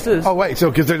 That's what this is. Oh, wait.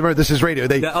 So, because remember, this is radio. Of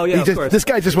course. This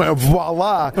guy just went,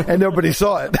 voila, and nobody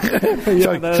saw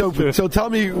it. So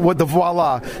tell me what the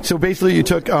voila. So basically, you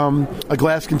took a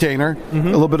glass container, a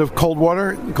little bit of cold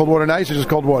water nice, or just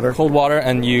cold water? Cold water,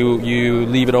 and you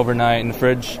leave it overnight in the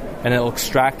fridge, and it'll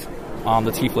extract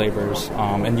the tea flavors.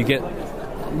 And you get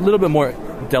a little bit more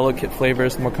delicate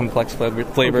flavors, more complex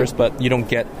flavors, but you don't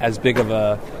get as big of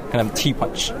a kind of tea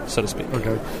punch, so to speak.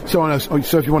 Okay. So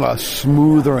if you want a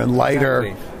smoother and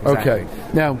lighter, Exactly. Okay.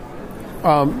 Now,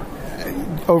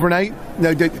 overnight?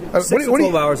 No, 6 to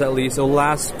 12 hours at least. It'll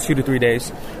last 2 to 3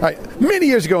 days. All right. Many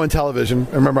years ago on television,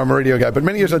 I remember I'm a radio guy, but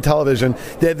many years on television,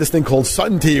 they had this thing called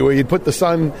sun tea, where you put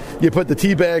the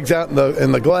tea bags out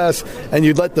in the glass, and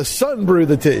you'd let the sun brew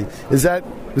the tea. Was that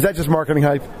just marketing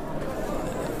hype?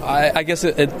 I guess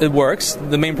it works.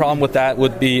 The main problem with that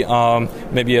would be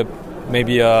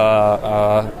maybe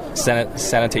a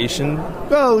sanitation.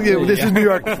 Well, this is New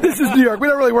York. This is New York. We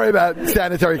don't really worry about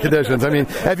sanitary conditions. I mean,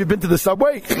 have you been to the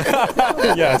subway?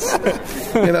 Yes.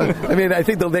 I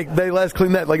think they last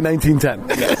cleaned that like 1910.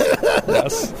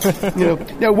 Yes.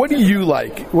 Now, what do you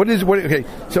like? Okay,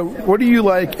 so what do you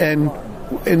like, and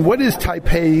what is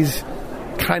Taipei's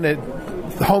kind of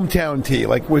hometown tea?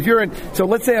 Like, so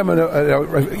let's say I'm in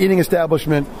an eating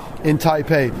establishment in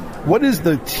Taipei. What is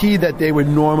the tea that they would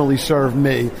normally serve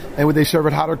me? And would they serve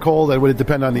it hot or cold? And would it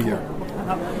depend on the year?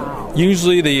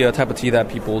 Usually the type of tea that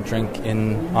people drink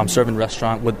serve in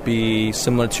restaurant would be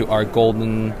similar to our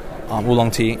golden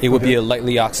oolong tea. It would be a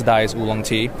lightly oxidized oolong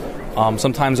tea.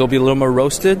 Sometimes it'll be a little more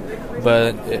roasted,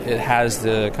 but it has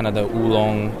the kind of the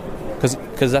oolong,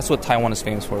 because that's what Taiwan is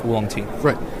famous for, oolong tea.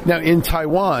 Right. Now, in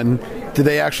Taiwan, do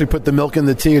they actually put the milk in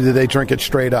the tea, or do they drink it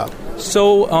straight up?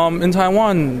 So, in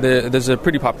Taiwan, there's a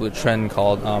pretty popular trend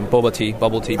called boba tea,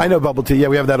 bubble tea. I know bubble tea. Yeah,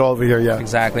 we have that all over here, yeah.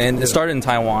 Exactly. And it started in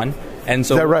Taiwan. And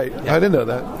so, is that right? Yeah. I didn't know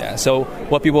that. Yeah. So,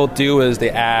 what people do is they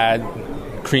add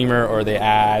creamer, or they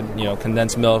add,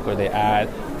 condensed milk, or they add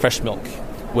fresh milk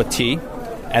with tea.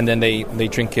 And then they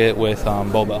drink it with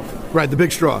boba. Right, the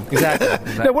big straw. Exactly.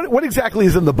 Now, what exactly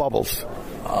is in the bubbles?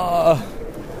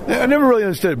 I never really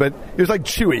understood, but it was like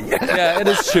chewy. Yeah, it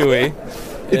is chewy.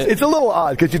 It's a little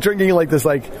odd because you're drinking like this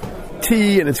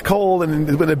tea, and it's cold,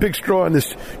 and with a big straw and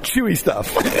this chewy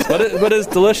stuff. But it's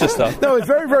delicious stuff. No, it's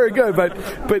very, very good.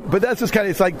 But that's just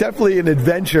it's like definitely an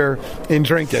adventure in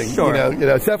drinking. Sure.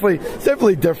 It's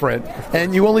definitely different.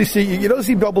 And you don't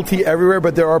see bubble tea everywhere,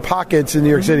 but there are pockets in New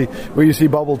York City where you see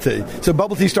bubble tea. So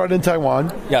bubble tea started in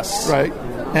Taiwan. Yes. Right.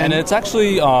 And it's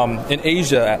actually in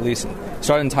Asia, at least.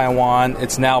 Started in Taiwan.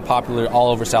 It's now popular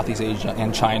all over Southeast Asia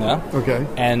and China. Okay.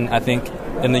 And I think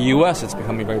in the U.S. it's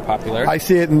becoming very popular. I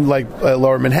see it in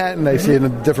Lower Manhattan. I see it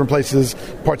in different places,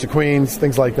 parts of Queens,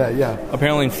 things like that. Yeah.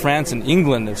 Apparently in France and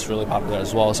England it's really popular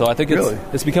as well. So I think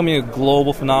it's becoming a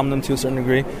global phenomenon to a certain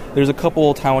degree. There's a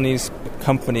couple Taiwanese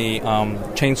company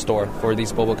chain store for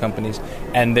these boba companies,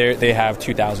 and they have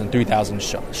 2,000, 3,000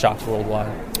 shops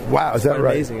worldwide. Wow, is that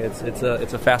right? Amazing. It's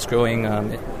a fast growing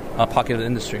pocket of the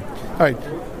industry. All right.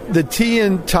 The tea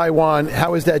in Taiwan,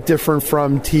 how is that different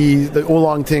from the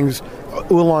oolong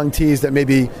teas that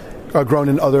maybe are grown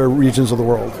in other regions of the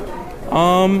world?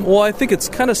 Well, I think it's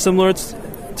kind of similar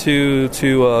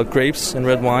to grapes and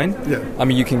red wine. Yeah. I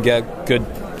mean, you can get good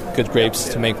grapes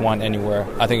to make wine anywhere.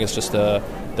 I think it's just the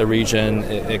region.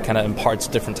 It kind of imparts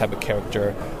different type of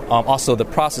character. Also, the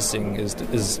processing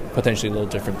is potentially a little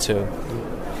different too.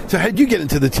 So how did you get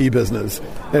into the tea business?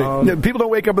 People don't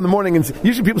wake up in the morning and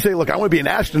usually people say, look, I want to be an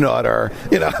astronaut, or,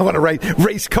 I want to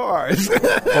race cars.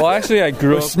 Well, actually, I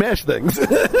grew up... smash things.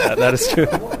 That is true.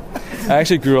 I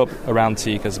actually grew up around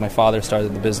tea because my father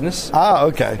started the business. Ah,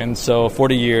 okay. And so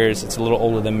 40 years, it's a little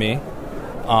older than me.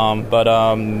 But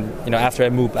after I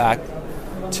moved back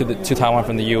to Taiwan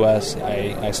from the U.S.,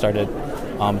 I started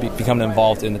becoming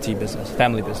involved in the tea business,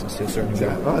 family business to a certain degree.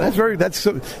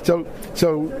 Oh,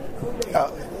 so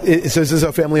is this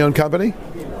a family-owned company?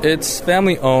 It's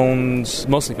family-owned,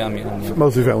 mostly family-owned. Yeah.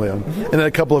 Mostly family-owned. And then a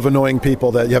couple of annoying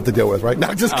people that you have to deal with, right?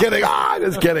 No, just kidding.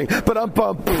 Just kidding. But I'm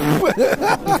pumped.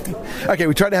 Okay,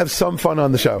 we try to have some fun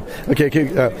on the show. Okay,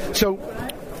 so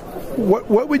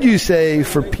what would you say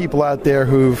for people out there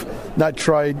who've not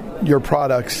tried your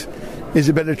products? Is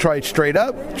it better to try it straight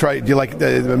up? Do you like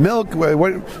the milk?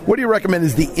 What do you recommend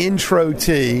is the intro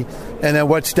tea? And then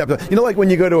what step? Like when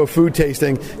you go to a food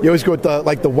tasting, you always go with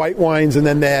the white wines, and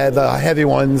then they add the heavy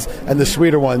ones and the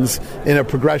sweeter ones in a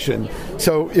progression.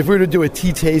 So if we were to do a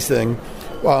tea tasting,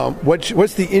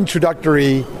 what's the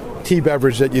introductory tea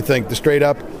beverage that you think? The straight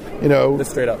up? The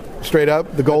straight up. Straight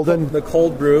up? The golden? The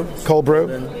cold brew. Cold brew?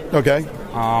 Okay.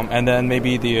 And then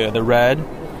maybe the red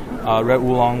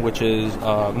oolong, which is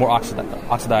more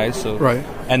oxidized. So, right.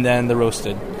 And then the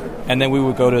roasted. And then we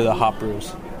would go to the hot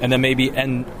brews. And then maybe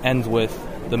end with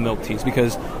the milk teas,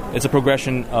 because it's a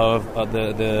progression of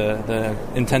the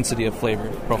intensity of flavor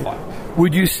profile.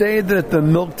 Would you say that the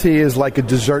milk tea is like a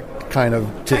dessert kind of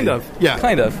tea? Kind of. Yeah.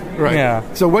 Kind of. Right.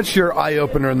 Yeah. So what's your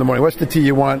eye-opener in the morning? What's the tea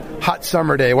you want? Hot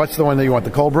summer day. What's the one that you want?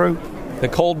 The cold brew? The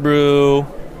cold brew,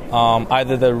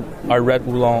 either our red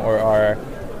oolong or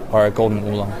our golden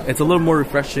oolong. It's a little more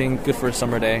refreshing, good for a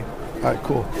summer day. All right,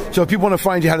 cool. So if people want to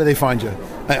find you, how do they find you?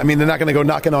 I mean, they're not going to go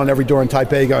knocking on every door in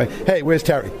Taipei going, hey, where's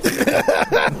Terry?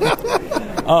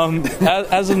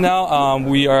 As of now,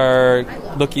 we are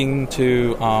looking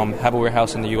to have a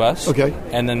warehouse in the U.S. Okay.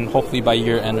 And then hopefully by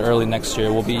year end, early next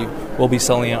year, we'll be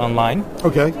selling it online.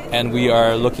 Okay. And we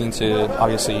are looking to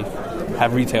obviously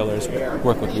have retailers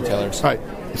work with retailers. All right.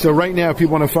 So right now, if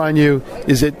people want to find you,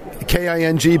 is it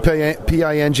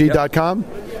KINGPING.com?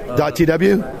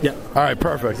 .tw? Yeah. All right,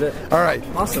 perfect. That's it. All right.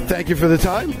 Awesome. Thank you for the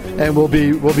time, and we'll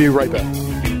be right back.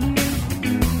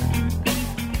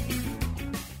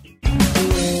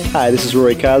 Hi, this is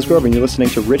Rory Cosgrove, and you're listening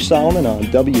to Rich Solomon on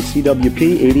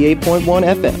WCWP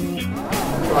 88.1 FM.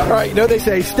 All right, they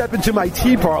say step into my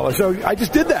tea parlor, so I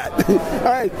just did that. All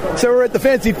right, so we're at the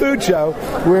Fancy Food Show.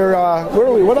 Where are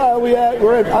we? What aisle are we at?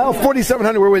 We're at aisle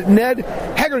 4700. We're with Ned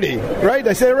Hegarty, right? Did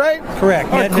I say it right? Correct.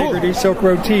 All right, Ned Hegarty, Silk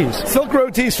Road Teas. Silk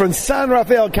Road Teas from San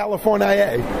Rafael,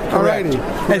 California. All righty.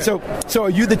 And so are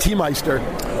you the tea meister?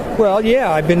 Well, yeah,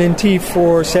 I've been in tea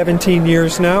for 17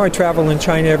 years now. I travel in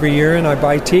China every year, and I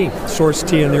buy tea, source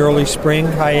tea in the early spring,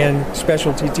 high-end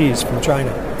specialty teas from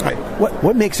China. All right.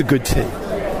 What makes a good tea?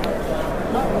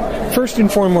 First and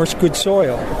foremost, good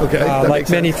soil. Okay. Like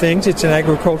many things, it's an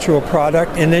agricultural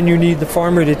product, and then you need the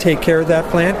farmer to take care of that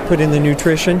plant, put in the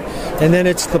nutrition, and then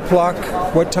it's the pluck,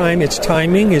 what time, it's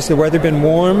timing, is the weather been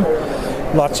warm,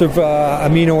 lots of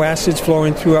amino acids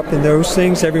flowing through up in those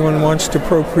things. Everyone wants to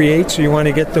procreate, so you want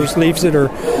to get those leaves that are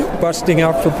busting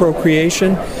out for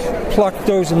procreation, pluck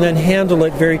those, and then handle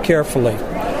it very carefully.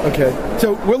 Okay.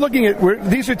 So we're looking at,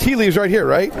 these are tea leaves right here,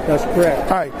 right? That's correct.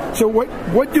 All right. So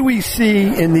what do we see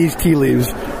in these tea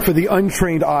leaves for the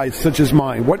untrained eyes, such as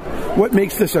mine? What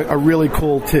makes this a really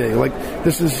cool tea? Like,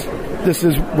 this is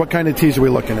what kind of teas are we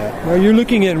looking at? Well, you're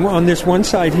looking at, on this one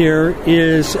side here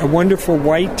is a wonderful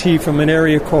white tea from an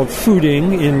area called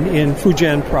Fuding in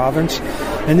Fujian province.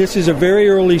 And this is a very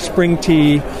early spring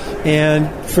tea. And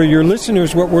for your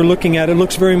listeners, what we're looking at, it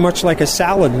looks very much like a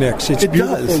salad mix. It's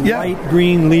beautiful white,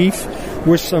 green leaf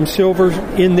with some silver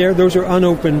in there. Those are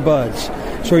unopened buds.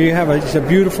 So you have it's a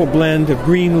beautiful blend of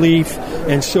green leaf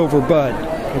and silver bud.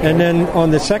 Okay. And then on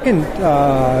the second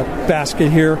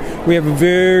basket here, we have a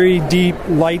very deep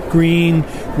light green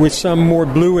with some more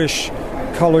bluish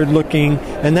colored looking,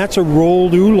 and that's a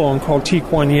rolled oolong called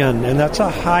Tikuanyan, and that's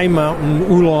a high mountain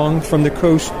oolong from the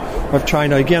coast of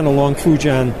China, again along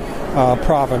Fujian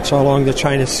province, along the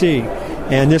China Sea.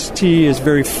 And this tea is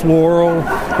very floral,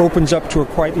 opens up to a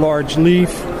quite large leaf,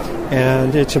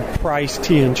 and it's a prized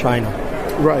tea in China.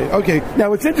 Right. Okay. Now,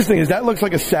 what's interesting is that looks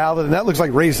like a salad, and that looks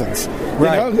like raisins.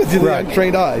 Right. To the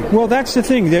untrained eye. Well, that's the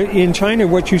thing. In China,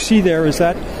 what you see there is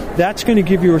that's going to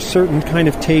give you a certain kind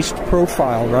of taste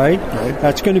profile, right?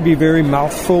 That's going to be very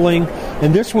mouth-filling.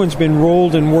 And this one's been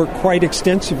rolled and worked quite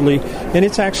extensively, and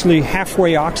it's actually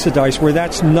halfway oxidized, where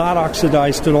that's not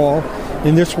oxidized at all.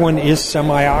 And this one is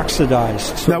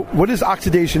semi-oxidized. So now, what does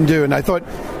oxidation do? And I thought,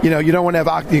 you don't want to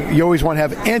have, you always want to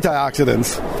have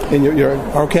antioxidants in your...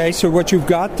 Okay, so what you've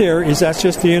got there is that's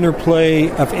just the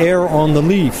interplay of air on the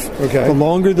leaf. Okay. The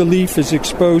longer the leaf is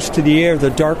exposed to the air,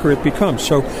 the darker it becomes.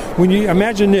 So when you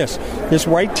imagine this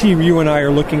white tea you and I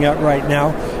are looking at right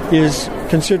now is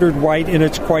considered white, and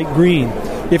it's quite green.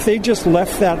 If they just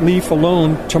left that leaf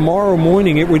alone, tomorrow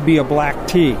morning it would be a black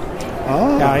tea.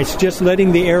 It's just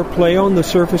letting the air play on the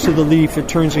surface of the leaf. It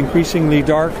turns increasingly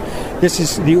dark.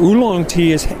 The oolong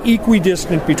tea is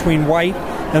equidistant between white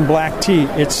and black tea.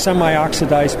 It's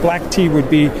semi-oxidized. Black tea would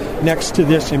be next to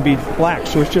this and be black.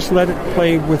 So it's just let it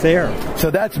play with air.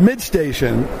 So that's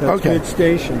mid-station. That's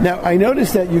mid-station. Now, I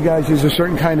noticed that you guys use a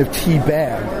certain kind of tea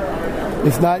bag.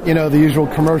 It's not, the usual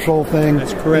commercial thing.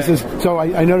 That's correct. So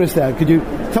I noticed that. Could you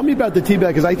tell me about the tea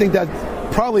bag? Because I think that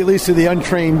probably, at least to the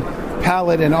untrained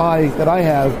palate and eye that I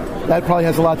have, that probably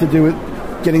has a lot to do with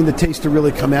getting the taste to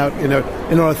really come out in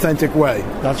an authentic way.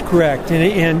 That's correct.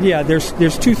 And yeah,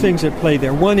 there's two things at play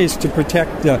there. One is to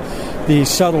protect the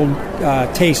subtle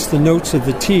taste, the notes of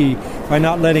the tea, by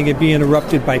not letting it be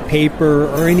interrupted by paper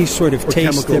or any sort of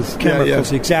taste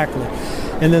chemicals. Exactly.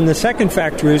 And then the second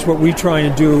factor is what we try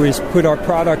and do is put our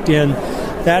product in.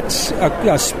 That's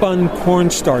a spun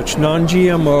cornstarch,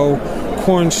 non-GMO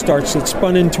cornstarch that's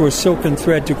spun into a silken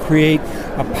thread to create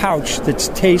a pouch that's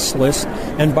tasteless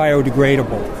and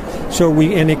biodegradable. So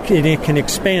it can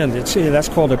expand. That's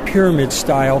called a pyramid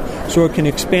style. So it can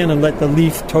expand and let the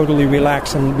leaf totally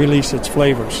relax and release its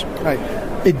flavors. Right.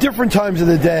 At different times of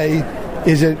the day,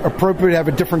 is it appropriate to have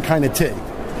a different kind of tea?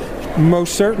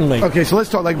 Most certainly. Okay, so let's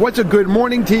talk. What's a good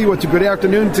morning tea? What's a good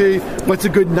afternoon tea? What's a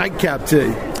good nightcap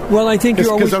tea? Well, I think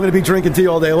because I'm going to be drinking tea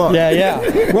all day long.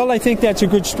 Yeah. Well, I think that's a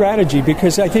good strategy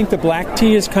because I think the black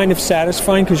tea is kind of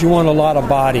satisfying because you want a lot of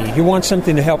body. You want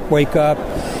something to help wake up,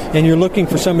 and you're looking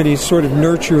for somebody to sort of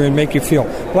nurture and make you feel.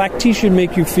 Black tea should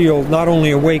make you feel not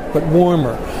only awake but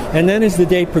warmer. And then as the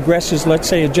day progresses, let's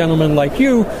say a gentleman like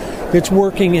you that's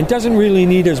working and doesn't really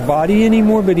need his body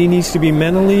anymore, but he needs to be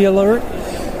mentally alert.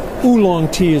 Oolong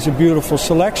tea is a beautiful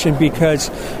selection because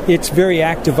it's very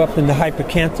active up in the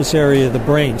hippocampus area of the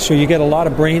brain. So you get a lot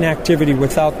of brain activity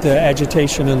without the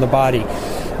agitation in the body.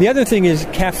 The other thing is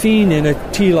caffeine in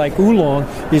a tea like oolong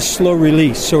is slow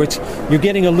release. So you're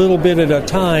getting a little bit at a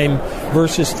time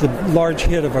versus the large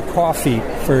hit of a coffee,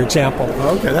 for example.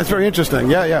 Okay, that's very interesting.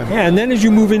 Yeah. And then as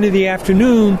you move into the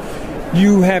afternoon,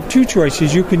 you have two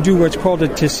choices. You can do what's called a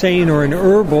tisane or an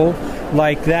herbal,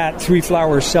 like that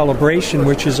 3-flower celebration,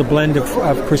 which is a blend of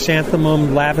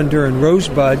chrysanthemum, lavender, and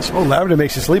rosebuds. Oh, lavender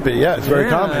makes you sleepy. Yeah, it's very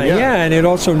common. Yeah, and it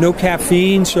also no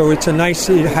caffeine, so it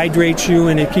hydrates you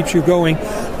and it keeps you going.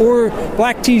 Or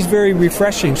black tea is very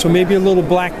refreshing, so maybe a little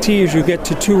black tea as you get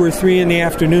to 2 or 3 in the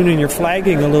afternoon and you're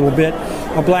flagging a little bit,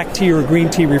 a black tea or a green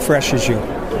tea refreshes you.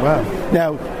 Wow.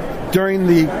 Now, during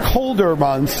the colder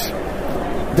months,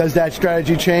 does that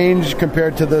strategy change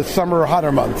compared to the summer or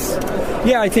hotter months?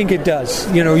 Yeah, I think it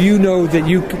does. You know that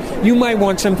you might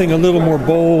want something a little more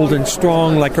bold and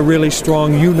strong, like a really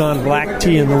strong Yunnan black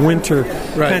tea in the winter,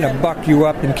 kind of buck you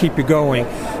up and keep you going.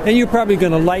 And you're probably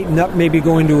going to lighten up, maybe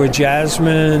going to a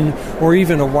jasmine or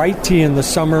even a white tea in the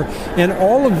summer. And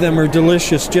all of them are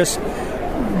delicious. Just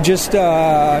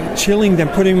chilling them,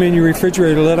 putting them in your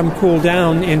refrigerator, let them cool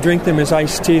down, and drink them as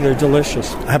iced tea. They're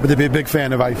delicious. I happen to be a big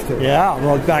fan of iced tea. Yeah,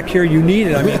 well, back here you need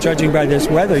it. I mean, judging by this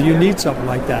weather, you need something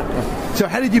like that. So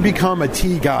how did you become a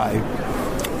tea guy?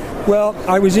 Well,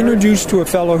 I was introduced to a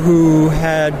fellow who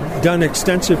had done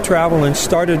extensive travel and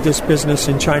started this business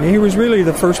in China. He was really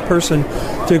the first person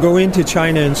to go into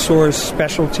China and source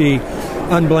specialty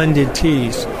unblended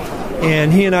teas.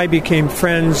 And he and I became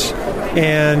friends,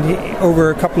 and over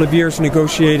a couple of years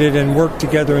negotiated and worked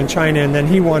together in China, and then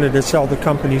he wanted to sell the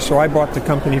company, so I bought the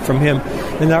company from him,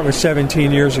 and that was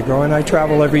 17 years ago. And I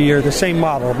travel every year, the same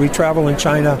model. We travel in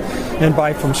China and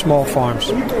buy from small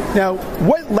farms. Now,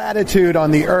 what latitude on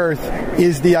the earth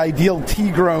is the ideal tea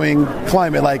growing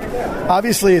climate? Like,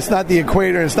 obviously it's not the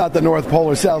equator, it's not the North Pole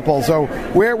or South Pole, so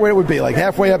where would it be? Like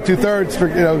halfway up,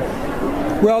 2/3,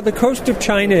 Well, the coast of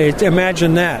China,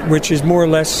 imagine that, which is more or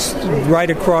less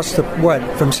right across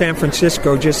from San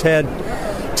Francisco, just head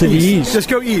to the east. Just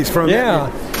go east from there.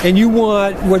 And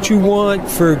what you want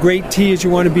for great tea is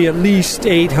you want to be at least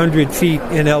 800 feet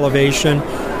in elevation,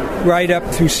 right up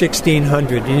through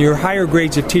 1,600. And your higher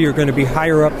grades of tea are going to be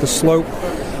higher up the slope.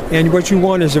 And what you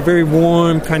want is a very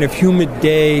warm, kind of humid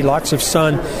day, lots of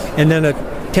sun, and then a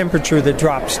temperature that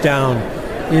drops down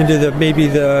into the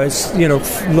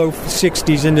low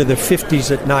 60s into the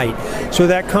 50s at night. So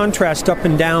that contrast up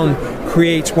and down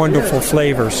creates wonderful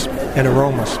flavors and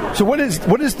aromas. So what does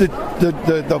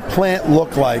the plant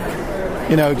look like?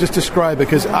 Just describe it,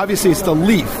 because obviously it's the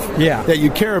leaf that you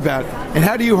care about. And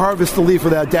how do you harvest the leaf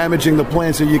without damaging the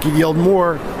plant so you can yield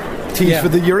more teas for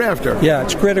the year after? Yeah,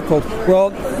 it's critical.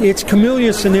 Well, it's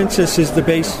Camellia sinensis is the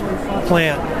base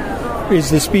plant, is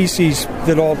the species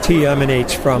that all tea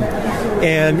emanates from.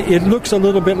 And it looks a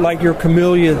little bit like your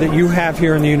camellia that you have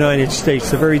here in the United States,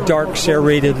 the very dark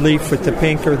serrated leaf with the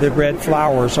pink or the red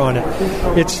flowers on it.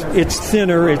 It's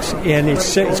thinner,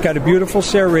 it's got a beautiful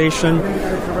serration,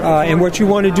 and what you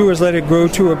want to do is let it grow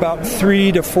to about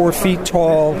 3 to 4 feet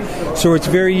tall, so it's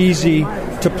very easy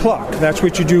to pluck. That's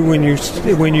what you do when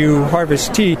you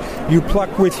harvest tea. You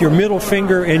pluck with your middle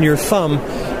finger and your thumb,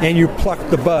 and you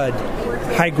pluck the bud.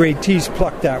 High-grade teas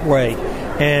pluck that way,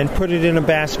 and put it in a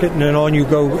basket, and then on you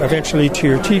go eventually to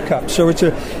your teacup. So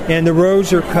and the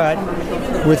rows are cut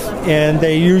and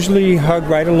they usually hug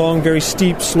right along very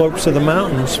steep slopes of the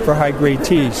mountains for high-grade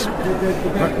teas.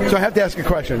 So I have to ask a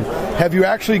question. Have you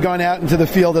actually gone out into the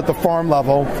field at the farm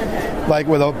level, like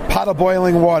with a pot of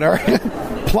boiling water,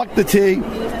 plucked the tea,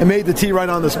 and made the tea right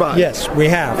on the spot? Yes, we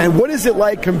have. And what is it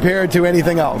like compared to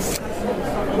anything else?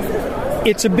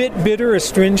 It's a bit bitter,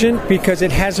 astringent, because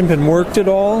it hasn't been worked at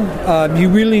all. You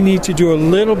really need to do a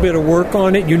little bit of work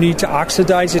on it. You need to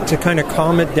oxidize it to kind of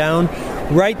calm it down.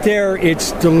 Right there,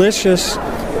 it's delicious,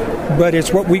 but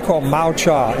it's what we call mao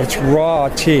cha. It's raw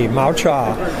tea, mao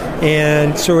cha.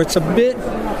 And so it's a bit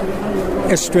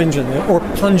astringent or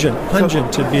pungent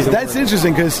to be the That's word.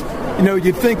 Interesting, because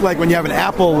you'd think like when you have an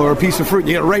apple or a piece of fruit,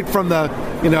 you get it right from the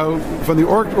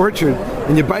orchard,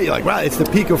 and you bite, you're like, wow, it's the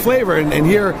peak of flavor. And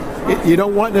here, you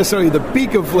don't want necessarily the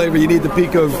peak of flavor, you need the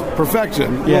peak of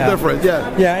perfection. A little different,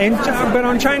 but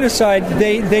on China's side,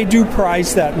 they do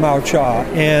prize that Mao Cha,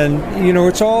 and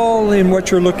it's all in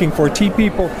what you're looking for. Tea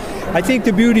people, I think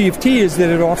the beauty of tea is that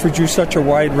it offers you such a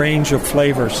wide range of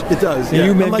flavors. It does,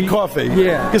 unlike coffee.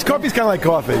 Yeah. Because coffee's kind of like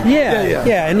coffee.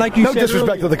 Yeah, and like you said, no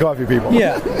disrespect to the coffee people.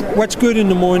 Yeah, what's good in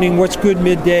the morning, what's good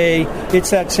midday, it's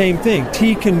that same thing.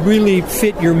 Tea can really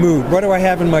fit your mood. What do I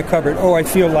have in my cupboard? Oh, I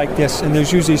feel like this, and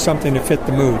there's usually something to fit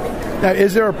the mood. Now,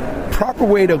 is there a proper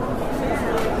way to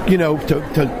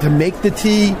make the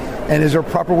tea, and is there a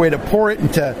proper way to pour it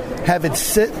and to have it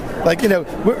sit? Like,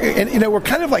 we're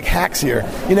kind of like hacks here.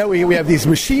 We have these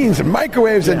machines and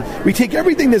microwaves, and we take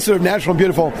everything that's sort of natural and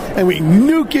beautiful, and we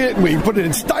nuke it, and we put it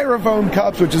in styrofoam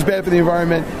cups, which is bad for the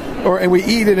environment, and we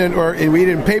eat it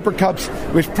in paper cups,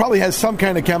 which probably has some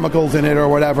kind of chemicals in it or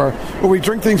whatever. Or we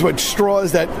drink things with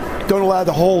straws that don't allow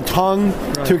the whole tongue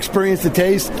to experience the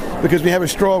taste, because we have a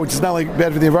straw which is not only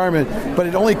bad for the environment, but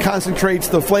it only concentrates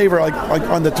the flavor like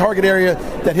on the target area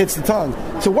that hits the tongue.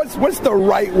 So what's the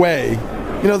right way?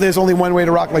 There's only one way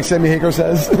to rock, like Sammy Hagar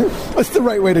says. What's the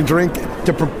right way to drink,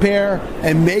 to prepare,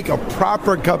 and make a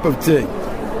proper cup of tea?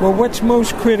 Well, what's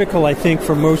most critical, I think,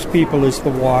 for most people is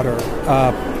the water.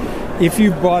 If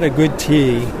you've bought a good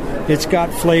tea, it's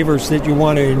got flavors that you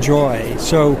want to enjoy.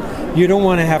 So you don't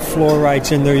want to have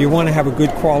fluorides in there. You want to have a good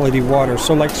quality water.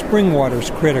 So like spring water is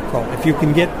critical. If you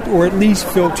can get, or at least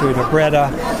filtered, a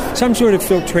Brita, some sort of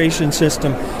filtration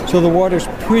system, so the water's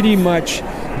pretty much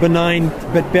benign,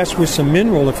 but best with some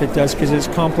mineral if it does, because it's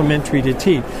complementary to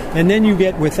tea. And then you'll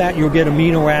get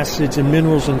amino acids and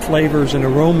minerals and flavors and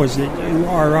aromas that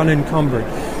are unencumbered.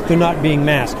 They're not being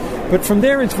masked. But from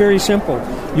there, it's very simple.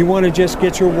 You want to just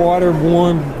get your water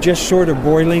warm, just short of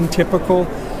boiling, typical.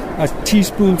 A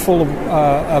teaspoonful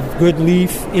of good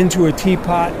leaf into a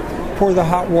teapot. Pour the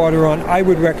hot water on. I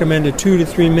would recommend a 2 to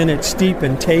 3 minute steep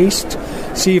and taste.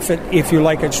 See if you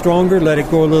like it stronger, let it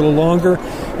go a little longer.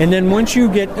 And then once you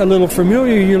get a little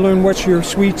familiar, you learn what's your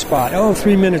sweet spot.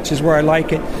 3 minutes is where I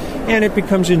like it. And it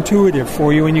becomes intuitive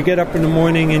for you. When you get up in the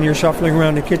morning and you're shuffling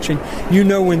around the kitchen, you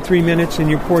know in 3 minutes, and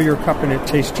you pour your cup and it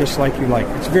tastes just like you like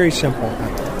it. It's very simple.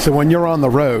 So when you're on the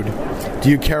road, do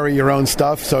you carry your own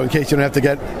stuff, so in case you don't have to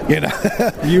get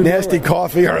nasty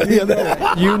coffee or you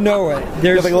know it.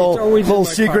 There's like a little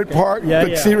secret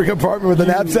secret compartment with the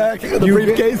knapsack, the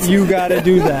briefcase. You got to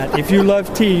do that. If you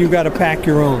love tea, you got to pack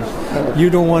your own. You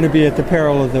don't want to be at the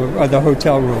peril of the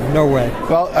hotel room. No way.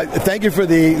 Well, thank you for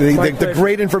the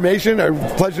great information. A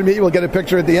pleasure to meet you. We'll get a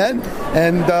picture at the end.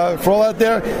 And for all out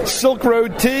there, Silk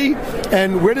Road Tea.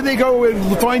 And where do they go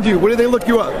and find you? Where do they look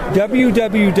you up?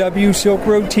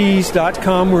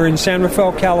 www.silkroadteas.com. We're in San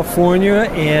Rafael, California,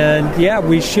 and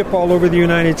we ship all over the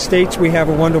United States. We have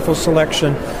a wonderful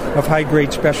selection of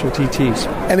high-grade specialty teas.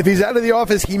 And if he's out of the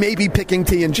office, he may be picking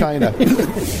tea in China.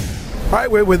 All right,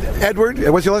 we're with Edward.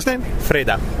 What's your last name?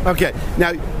 Freda. Okay.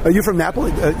 Now, are you from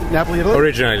Napoli? Napoli, Italy?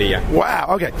 Originally, yeah.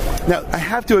 Wow, okay. Now, I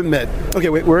have to admit,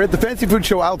 we're at the Fancy Food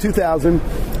Show Aisle 2000,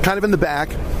 kind of in the back,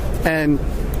 and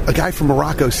a guy from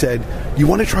Morocco said, "You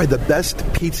want to try the best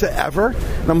pizza ever?"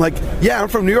 And I'm like, "Yeah, I'm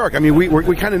from New York. I mean,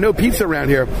 we kind of know pizza around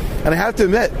here." And I have to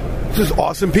admit, this is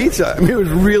awesome pizza. I mean, it was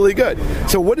really good.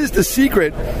 So what is the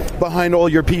secret behind all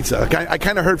your pizza? I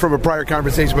kind of heard from a prior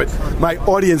conversation, but my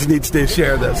audience needs to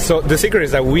share this. So the secret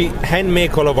is that we hand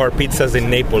make all of our pizzas in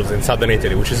Naples, in southern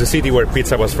Italy, which is a city where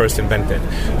pizza was first invented.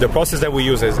 The process that we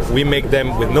use is we make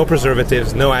them with no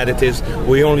preservatives, no additives.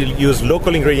 We only use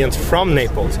local ingredients from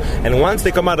Naples. And once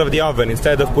they come out of the oven,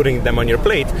 instead of putting them on your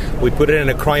plate, we put it in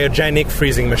a cryogenic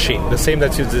freezing machine, the same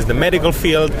that's used in the medical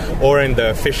field or in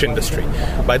the fish industry.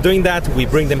 By doing that, we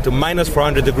bring them to minus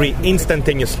 400 degrees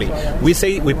instantaneously. We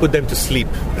say we put them to sleep.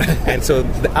 And so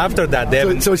after that,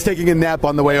 So it's taking a nap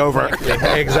on the way over.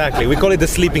 Exactly. We call it the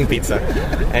sleeping pizza.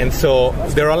 And so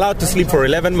they're allowed to sleep for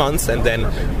 11 months, and then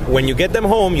when you get them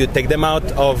home, you take them out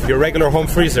of your regular home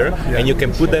freezer, and you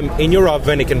can put them in your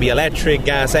oven. It can be electric,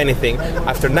 gas, anything.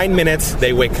 After 9 minutes,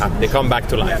 they wake up. They come back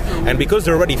to life. And because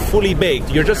they're already fully baked,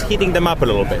 you're just heating them up a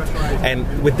little bit.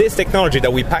 And with this technology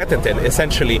that we patented,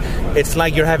 essentially, it's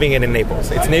like you're having getting it in Naples.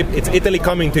 It's Italy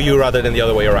coming to you rather than the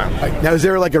other way around. Now, is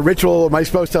there like a ritual? Am I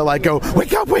supposed to like go,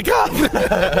 wake up?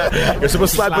 You're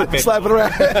supposed to slap it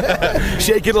around,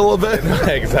 shake it a little bit?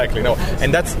 Exactly, no.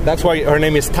 And that's why her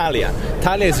name is Thalia.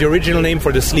 Thalia is the original name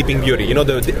for the Sleeping Beauty. You know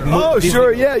Disney.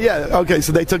 Sure, yeah. Okay,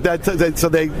 so they took that, so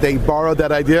they borrowed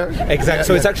that idea? Exactly,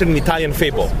 so it's actually an Italian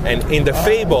fable. And in the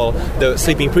fable, the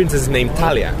Sleeping Princess is named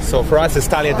Thalia. So for us, it's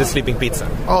Thalia the Sleeping Pizza.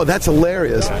 Oh, that's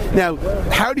hilarious. Now,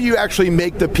 how do you actually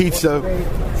make the pizza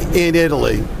in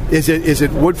Italy? Is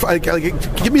it wood?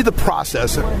 Give me the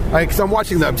process. Because I'm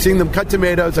watching them, I'm seeing them cut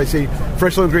tomatoes. I see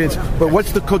fresh ingredients. But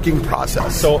what's the cooking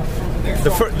process? So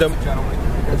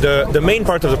the main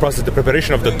part of the process is the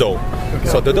preparation of the dough. Okay.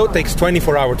 So the dough takes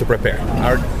 24 hours to prepare.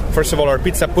 First of all, our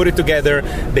pizza, put it together,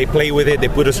 they play with it, they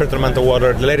put a certain amount of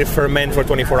water, let it ferment for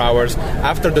 24 hours.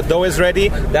 After the dough is ready,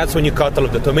 that's when you cut all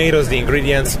of the tomatoes, the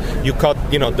ingredients. You cut,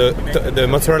 the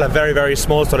mozzarella very, very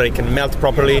small so that it can melt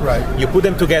properly. Right. You put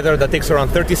them together, that takes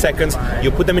around 30 seconds.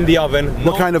 You put them in the oven.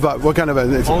 What kind of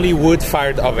oven? Only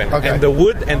wood-fired oven. Okay. And the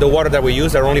wood and the water that we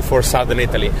use are only for southern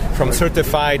Italy. From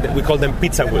certified, we call them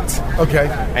pizza woods. Okay.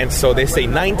 And so they say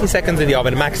 90 seconds in the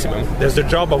oven maximum. There's the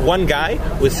job of one guy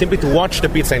who is simply to watch the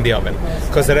pizza in the oven,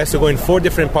 because it has to go in 4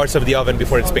 different parts of the oven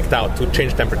before it's picked out to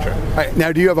change temperature. All right,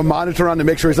 now, do you have a monitor on to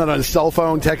make sure he's not on his cell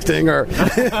phone texting, or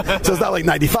so it's not like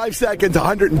 95 seconds,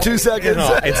 102 seconds?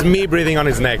 No, it's me breathing on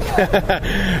his neck.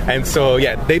 And so,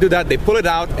 they do that, they pull it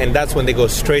out, and that's when they go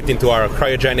straight into our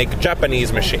cryogenic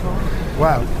Japanese machine.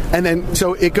 Wow. And then,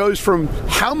 so it goes from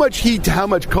how much heat to how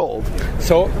much cold?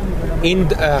 So, in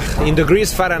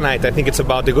degrees Fahrenheit, I think it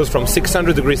goes from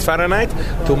 600 degrees Fahrenheit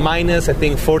to minus,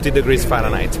 40 degrees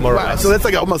Fahrenheit, more or less. So that's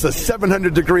like almost a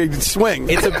 700-degree swing.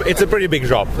 It's a pretty big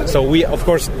drop. So of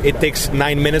course, it takes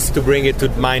 9 minutes to bring it to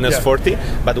minus 40,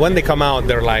 but when they come out,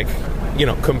 they're like,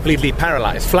 completely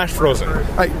paralyzed, flash frozen.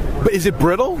 But is it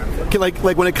brittle? Like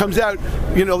when it comes out,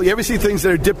 you ever see things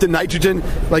that are dipped in nitrogen?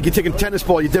 Like you take a tennis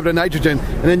ball, you dip it in nitrogen,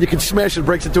 and then you can smash it,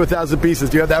 breaks it to 1,000 pieces.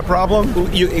 Do you have that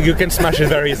problem? You can smash it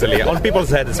very easily, on people's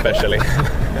head especially.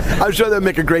 I'm sure they'll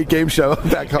make a great game show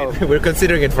back home. We're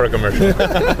considering it for a commercial.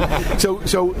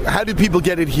 So how do people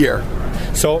get it here?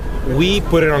 So we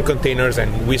put it on containers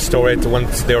and we store it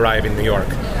once they arrive in New York.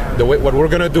 What we're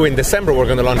going to do in December, we're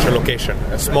going to launch a location,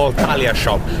 a small Thalia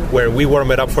shop, where we warm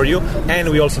it up for you,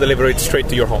 and we also deliver it straight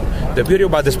to your home. The beauty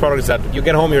about this product is that you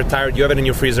get home, you're tired, you have it in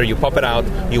your freezer, you pop it out,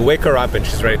 you wake her up, and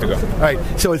she's ready to go. All right,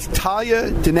 so it's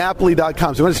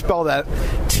ThaliaDiNapoli.com. So I'm going to spell that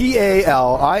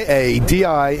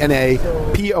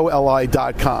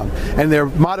ThaliaDiNapoli.com. And their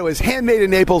motto is handmade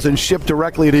in Naples and shipped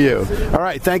directly to you. All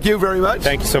right, thank you very much.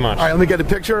 Thank you so much. All right, let me get a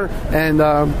picture, and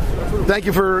thank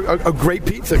you for a great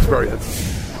pizza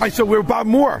experience. All right, so we're Bob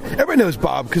Moore. Everybody knows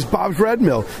Bob because Bob's Red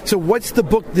Mill. So what's the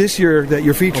book this year that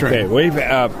you're featuring? Okay,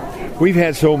 we've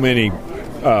had so many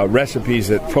recipes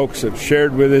that folks have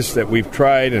shared with us that we've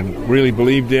tried and really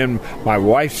believed in. My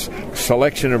wife's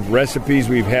selection of recipes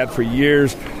we've had for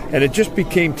years, and it just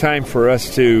became time for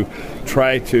us to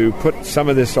try to put some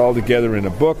of this all together in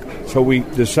a book. So we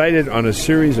decided on a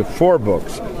series of 4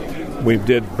 books. We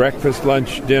did breakfast,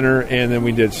 lunch, dinner, and then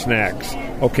we did snacks.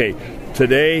 Okay,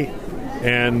 today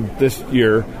and this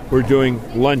year we're doing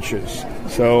lunches.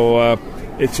 So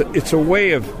it's a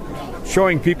way of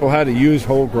showing people how to use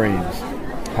whole grains,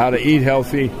 how to eat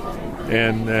healthy,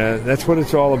 and that's what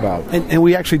it's all about. And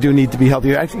we actually do need to be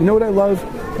healthy. Actually, you know what I love?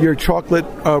 Your chocolate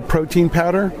protein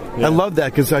powder. Yeah. I love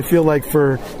that because I feel like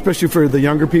especially for the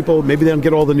younger people, maybe they don't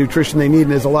get all the nutrition they need,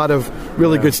 and there's a lot of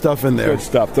really good stuff in there. Good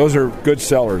stuff. Those are good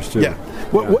sellers too. Yeah.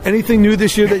 What, anything new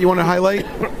this year that you want to highlight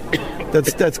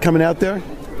that's coming out there?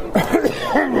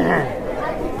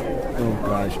 Oh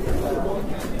gosh.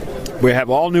 We have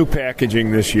all new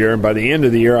packaging this year, and by the end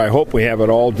of the year, I hope we have it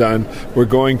all done. We're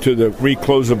going to the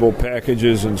reclosable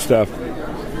packages and stuff.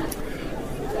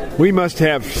 We must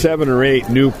have 7 or 8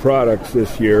 new products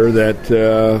this year that,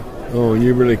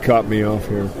 you really caught me off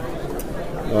here.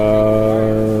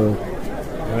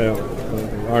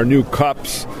 Our new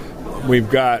cups, we've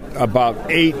got about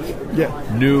 8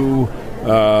 new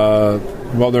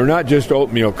they're not just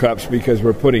oatmeal cups because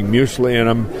we're putting muesli in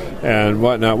them and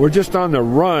whatnot. We're just on the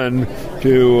run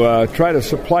to try to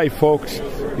supply folks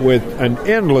with an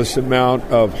endless amount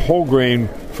of whole grain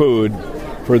food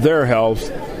for their health,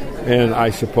 and I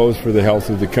suppose for the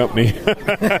health of the company.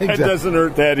 It doesn't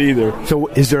hurt that either. So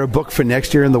is there a book for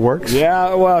next year in the works?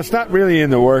 Yeah, well, it's not really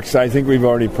in the works. I think we've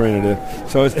already printed it.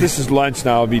 So this is lunch,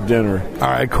 now it'll be dinner.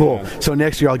 All right, cool. Yeah. So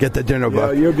next year I'll get the dinner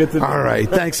book. Yeah, you'll get the dinner. All right,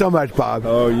 thanks so much, Bob.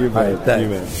 Oh, you bet. All right,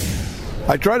 thanks.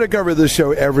 I try to cover this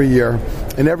show every year,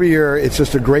 and every year it's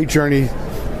just a great journey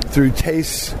through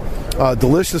tastes,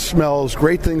 delicious smells,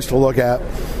 great things to look at.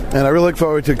 And I really look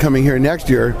forward to coming here next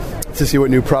year to see what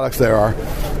new products there are.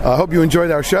 I hope you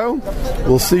enjoyed our show.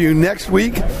 We'll see you next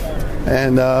week.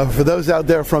 And for those out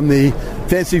there from the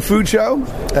Fancy Food Show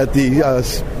at the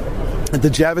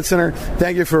Javits Center,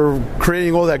 thank you for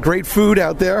creating all that great food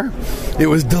out there. It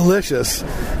was delicious.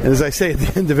 And as I say at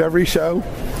the end of every show,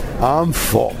 I'm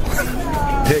full.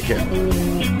 Take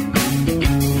care.